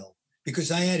in jail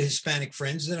because I had Hispanic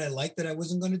friends that I liked that I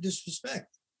wasn't going to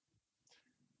disrespect.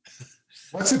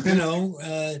 What's it been?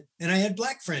 And I had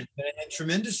black friends that I had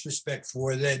tremendous respect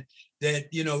for that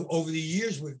over the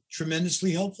years were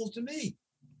tremendously helpful to me.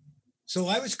 So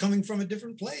I was coming from a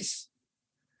different place.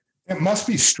 It must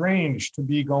be strange to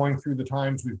be going through the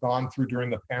times we've gone through during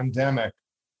the pandemic,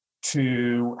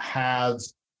 to have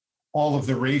all of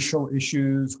the racial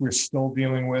issues we're still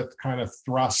dealing with kind of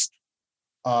thrust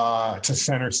to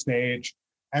center stage,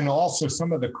 and also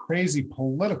some of the crazy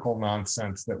political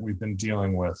nonsense that we've been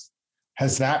dealing with.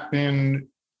 Has that been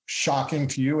shocking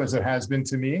to you as it has been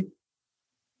to me?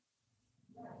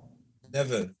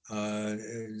 Never.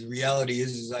 The reality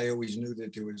is I always knew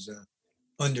that there was a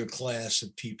underclass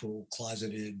of people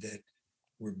closeted that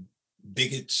were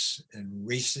bigots and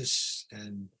racists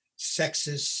and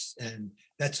sexist, and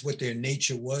that's what their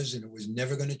nature was, and it was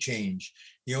never going to change.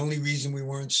 The only reason we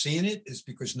weren't seeing it is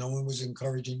because no one was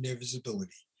encouraging their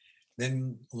visibility.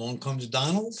 Then along comes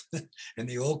Donald, and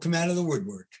they all come out of the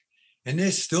woodwork, and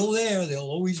they're still there. They'll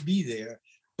always be there.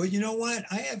 But you know what?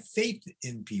 I have faith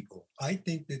in people. I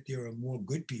think that there are more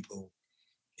good people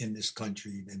in this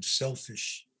country than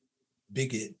selfish,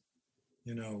 bigot,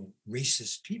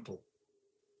 racist people.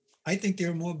 I think there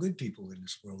are more good people in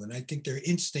this world, and I think their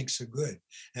instincts are good.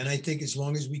 And I think as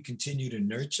long as we continue to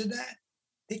nurture that,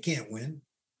 they can't win.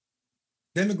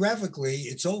 Demographically,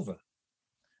 it's over.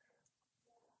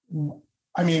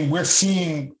 I mean, we're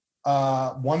seeing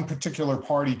one particular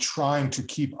party trying to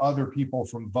keep other people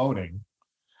from voting.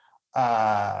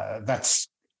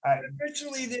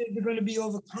 Eventually, they're going to be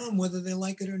overcome, whether they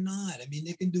like it or not. I mean,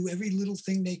 they can do every little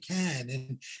thing they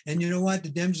can. And you know what? The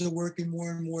Dems are working more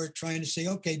and more trying to say,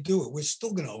 okay, do it. We're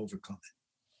still going to overcome it.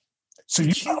 So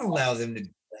you can't allow them to do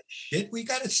that shit. We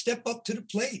got to step up to the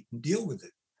plate and deal with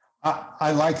it.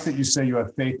 I like that you say you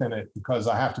have faith in it, because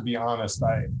I have to be honest.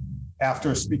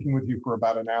 After speaking with you for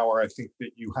about an hour, I think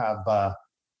that you have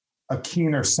a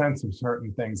keener sense of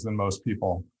certain things than most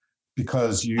people.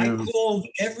 Because I called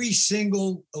every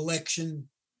single election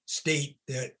state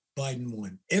that Biden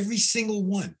won, every single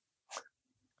one.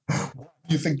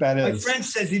 You think that is? My friend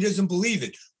says he doesn't believe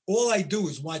it. All I do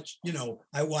is watch,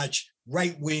 I watch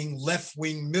right wing, left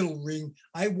wing, middle wing.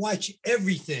 I watch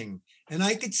everything. And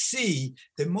I could see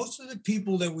that most of the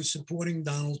people that were supporting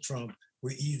Donald Trump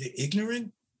were either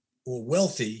ignorant or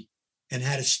wealthy and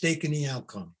had a stake in the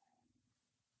outcome.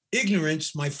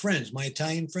 Ignorance, my friends, my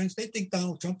Italian friends, they think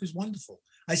Donald Trump is wonderful.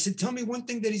 I said, tell me one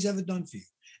thing that he's ever done for you.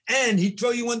 And he'd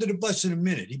throw you under the bus in a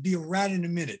minute. He'd be a rat in a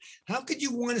minute. How could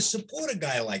you want to support a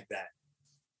guy like that?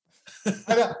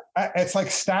 It's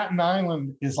like Staten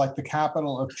Island is like the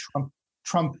capital of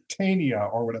Trumptania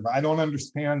or whatever. I don't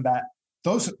understand that.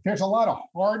 There's a lot of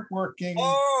hardworking.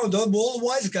 Oh, all the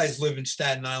wise guys live in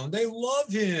Staten Island. They love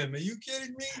him. Are you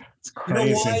kidding me? It's crazy.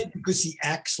 You know why? Because he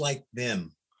acts like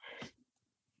them.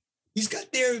 He's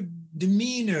got their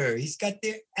demeanor. He's got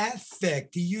their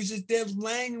affect. He uses their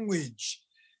language.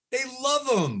 They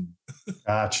love him.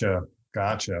 Gotcha.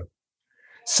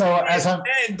 So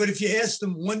but if you ask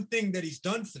them one thing that he's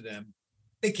done for them,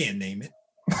 they can't name it.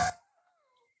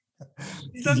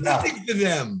 He's done nothing for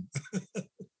them.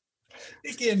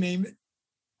 They can't name it.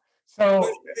 So,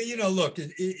 but, look,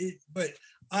 but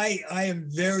I am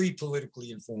very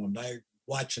politically informed. I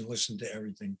watch and listen to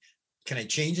everything. Can I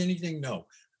change anything? No.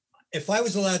 If I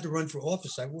was allowed to run for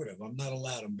office, I would have. I'm not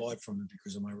allowed. I'm barred from it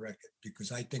because of my record,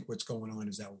 because I think what's going on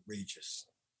is outrageous.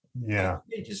 Yeah.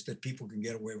 Outrageous that people can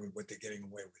get away with what they're getting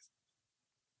away with.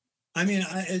 I mean,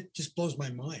 it just blows my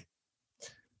mind.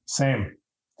 Same.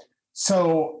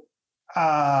 So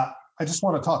I just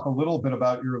want to talk a little bit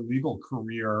about your legal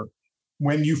career.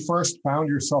 When you first found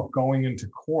yourself going into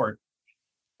court,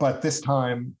 but this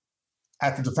time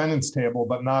at the defendant's table,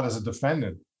 but not as a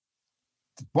defendant,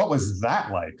 what was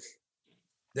that like?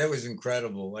 That was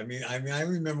incredible. I mean, I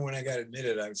remember when I got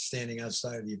admitted, I was standing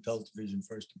outside of the Appellate Division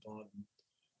First Department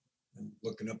and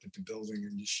looking up at the building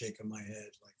and just shaking my head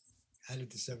like, how did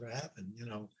this ever happen?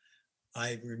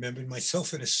 I remembered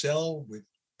myself in a cell with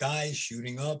guys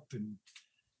shooting up, and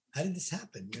how did this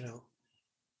happen?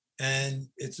 And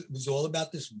it was all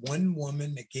about this one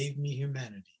woman that gave me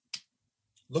humanity,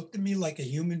 looked at me like a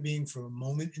human being for a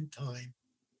moment in time,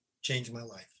 changed my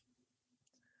life.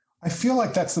 I feel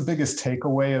like that's the biggest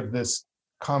takeaway of this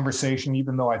conversation,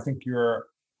 even though I think you're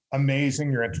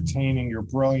amazing, you're entertaining, you're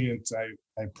brilliant.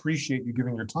 I appreciate you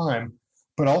giving your time.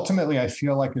 But ultimately, I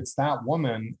feel like it's that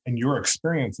woman and your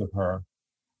experience of her,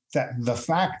 that the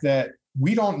fact that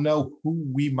we don't know who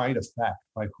we might affect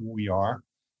by who we are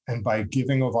and by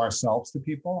giving of ourselves to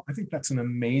people, I think that's an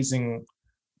amazing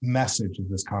message of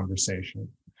this conversation.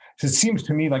 So it seems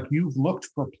to me like you've looked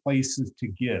for places to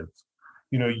give.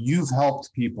 You've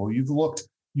helped people.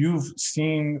 You've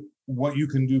seen what you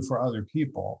can do for other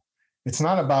people. It's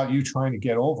not about you trying to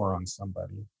get over on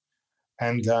somebody.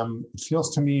 And it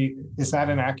feels to me, is that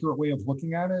an accurate way of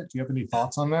looking at it? Do you have any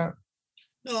thoughts on that?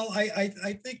 No,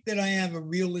 I think that I have a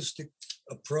realistic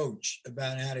approach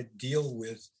about how to deal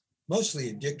with mostly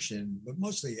addiction, but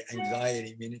mostly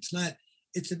anxiety. I mean,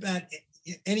 it's about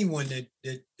anyone that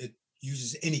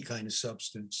uses any kind of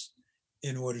substance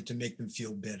in order to make them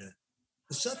feel better.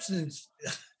 The substance,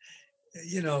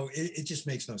 it just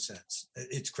makes no sense.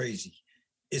 It's crazy,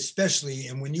 especially,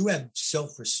 and when you have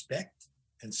self-respect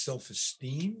and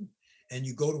self-esteem, and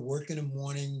you go to work in the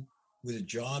morning with a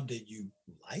job that you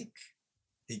like,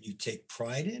 that you take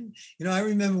pride in. I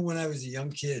remember when I was a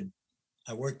young kid,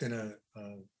 I worked in a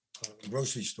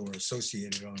grocery store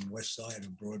associated on the west side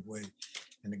of Broadway,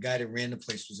 and the guy that ran the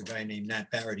place was a guy named Nat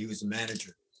Barrett. He was the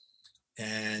manager,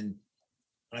 and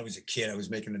when I was a kid, I was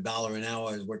making $1 an hour.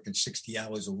 I was working 60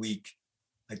 hours a week.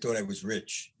 I thought I was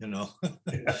rich, Yeah.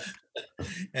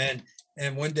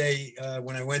 And one day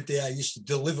when I went there, I used to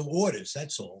deliver orders.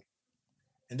 That's all.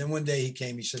 And then one day he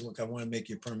came. He said, "Look, I want to make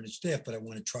you a permanent staff, but I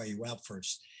want to try you out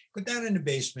first. Go down in the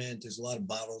basement. There's a lot of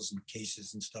bottles and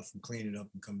cases and stuff, and clean it up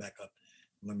and come back up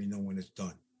and let me know when it's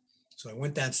done." So I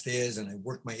went downstairs and I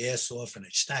worked my ass off and I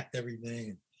stacked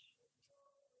everything and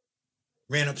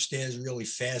ran upstairs really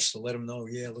fast to let him know,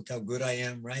 yeah, look how good I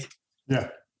am, right? Yeah.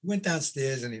 He went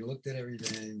downstairs and he looked at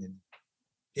everything and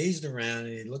gazed around,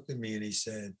 and he looked at me and he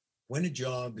said, "When a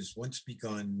job is once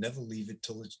begun, never leave it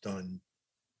till it's done.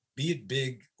 Be it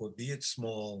big or be it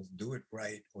small, do it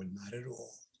right or not at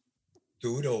all.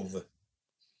 Do it over."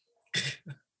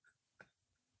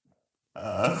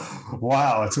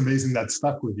 Wow, it's amazing that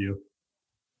stuck with you.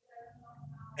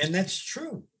 And that's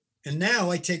true. And now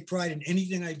I take pride in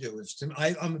anything I do.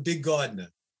 I'm a big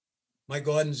gardener. My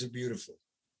gardens are beautiful.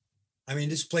 I mean,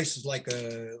 this place is like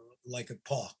a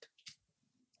park.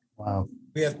 Wow.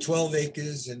 We have 12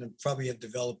 acres and probably have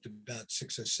developed about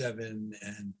 6 or 7.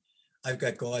 And I've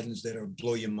got gardens that are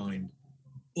blow your mind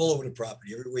all over the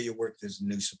property. Everywhere you work, there's a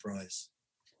new surprise.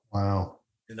 Wow.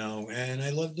 And I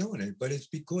love doing it. But it's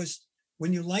because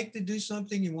when you like to do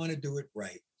something, you want to do it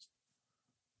right.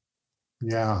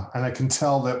 Yeah. And I can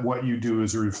tell that what you do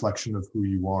is a reflection of who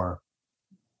you are.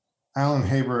 Alan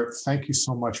Haber, thank you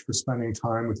so much for spending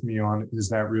time with me on Is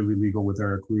That Really Legal with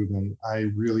Eric Rubin. I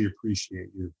really appreciate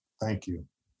you. Thank you.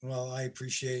 Well, I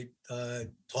appreciate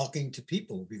talking to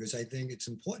people because I think it's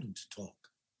important to talk,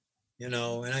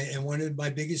 and one of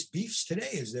my biggest beefs today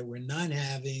is that we're not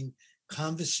having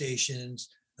conversations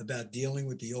about dealing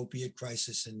with the opiate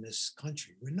crisis in this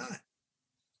country. We're not.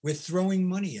 We're throwing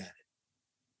money at it.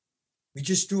 We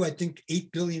just threw, I think,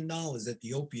 $8 billion at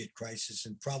the opiate crisis,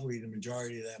 and probably the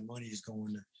majority of that money is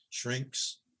going to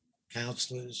shrinks,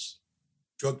 counselors,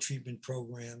 drug treatment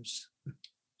programs.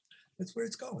 That's where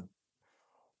it's going.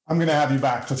 I'm going to have you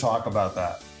back to talk about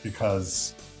that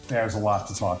because there's a lot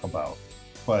to talk about.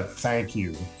 But thank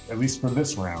you, at least for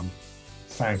this round.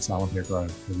 Thanks, Alan Haber. I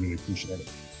really appreciate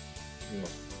it. You're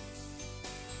welcome.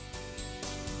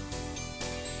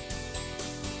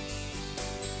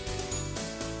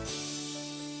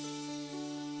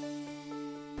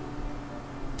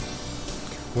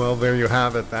 Well, there you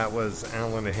have it. That was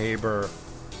Alan Haber.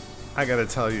 I got to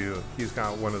tell you, he's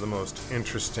got one of the most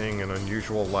interesting and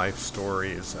unusual life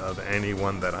stories of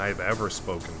anyone that I've ever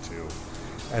spoken to.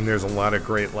 And there's a lot of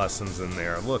great lessons in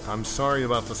there. Look, I'm sorry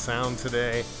about the sound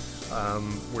today.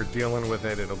 We're dealing with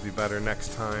it. It'll be better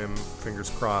next time. Fingers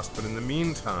crossed. But in the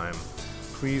meantime,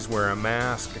 please wear a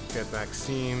mask, get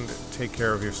vaccinated, take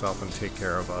care of yourself and take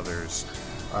care of others.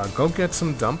 Go get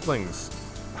some dumplings.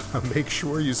 Make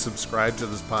sure you subscribe to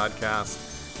this podcast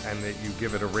and that you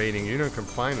give it a rating. You can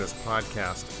find this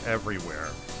podcast everywhere.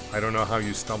 I don't know how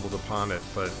you stumbled upon it,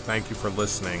 but thank you for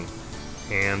listening.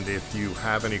 And if you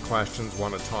have any questions,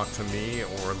 want to talk to me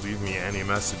or leave me any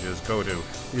messages, go to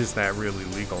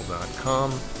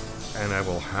isthatreallylegal.com and I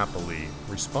will happily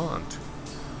respond.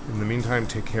 In the meantime,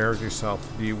 take care of yourself,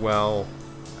 be well,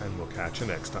 and we'll catch you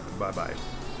next time. Bye-bye.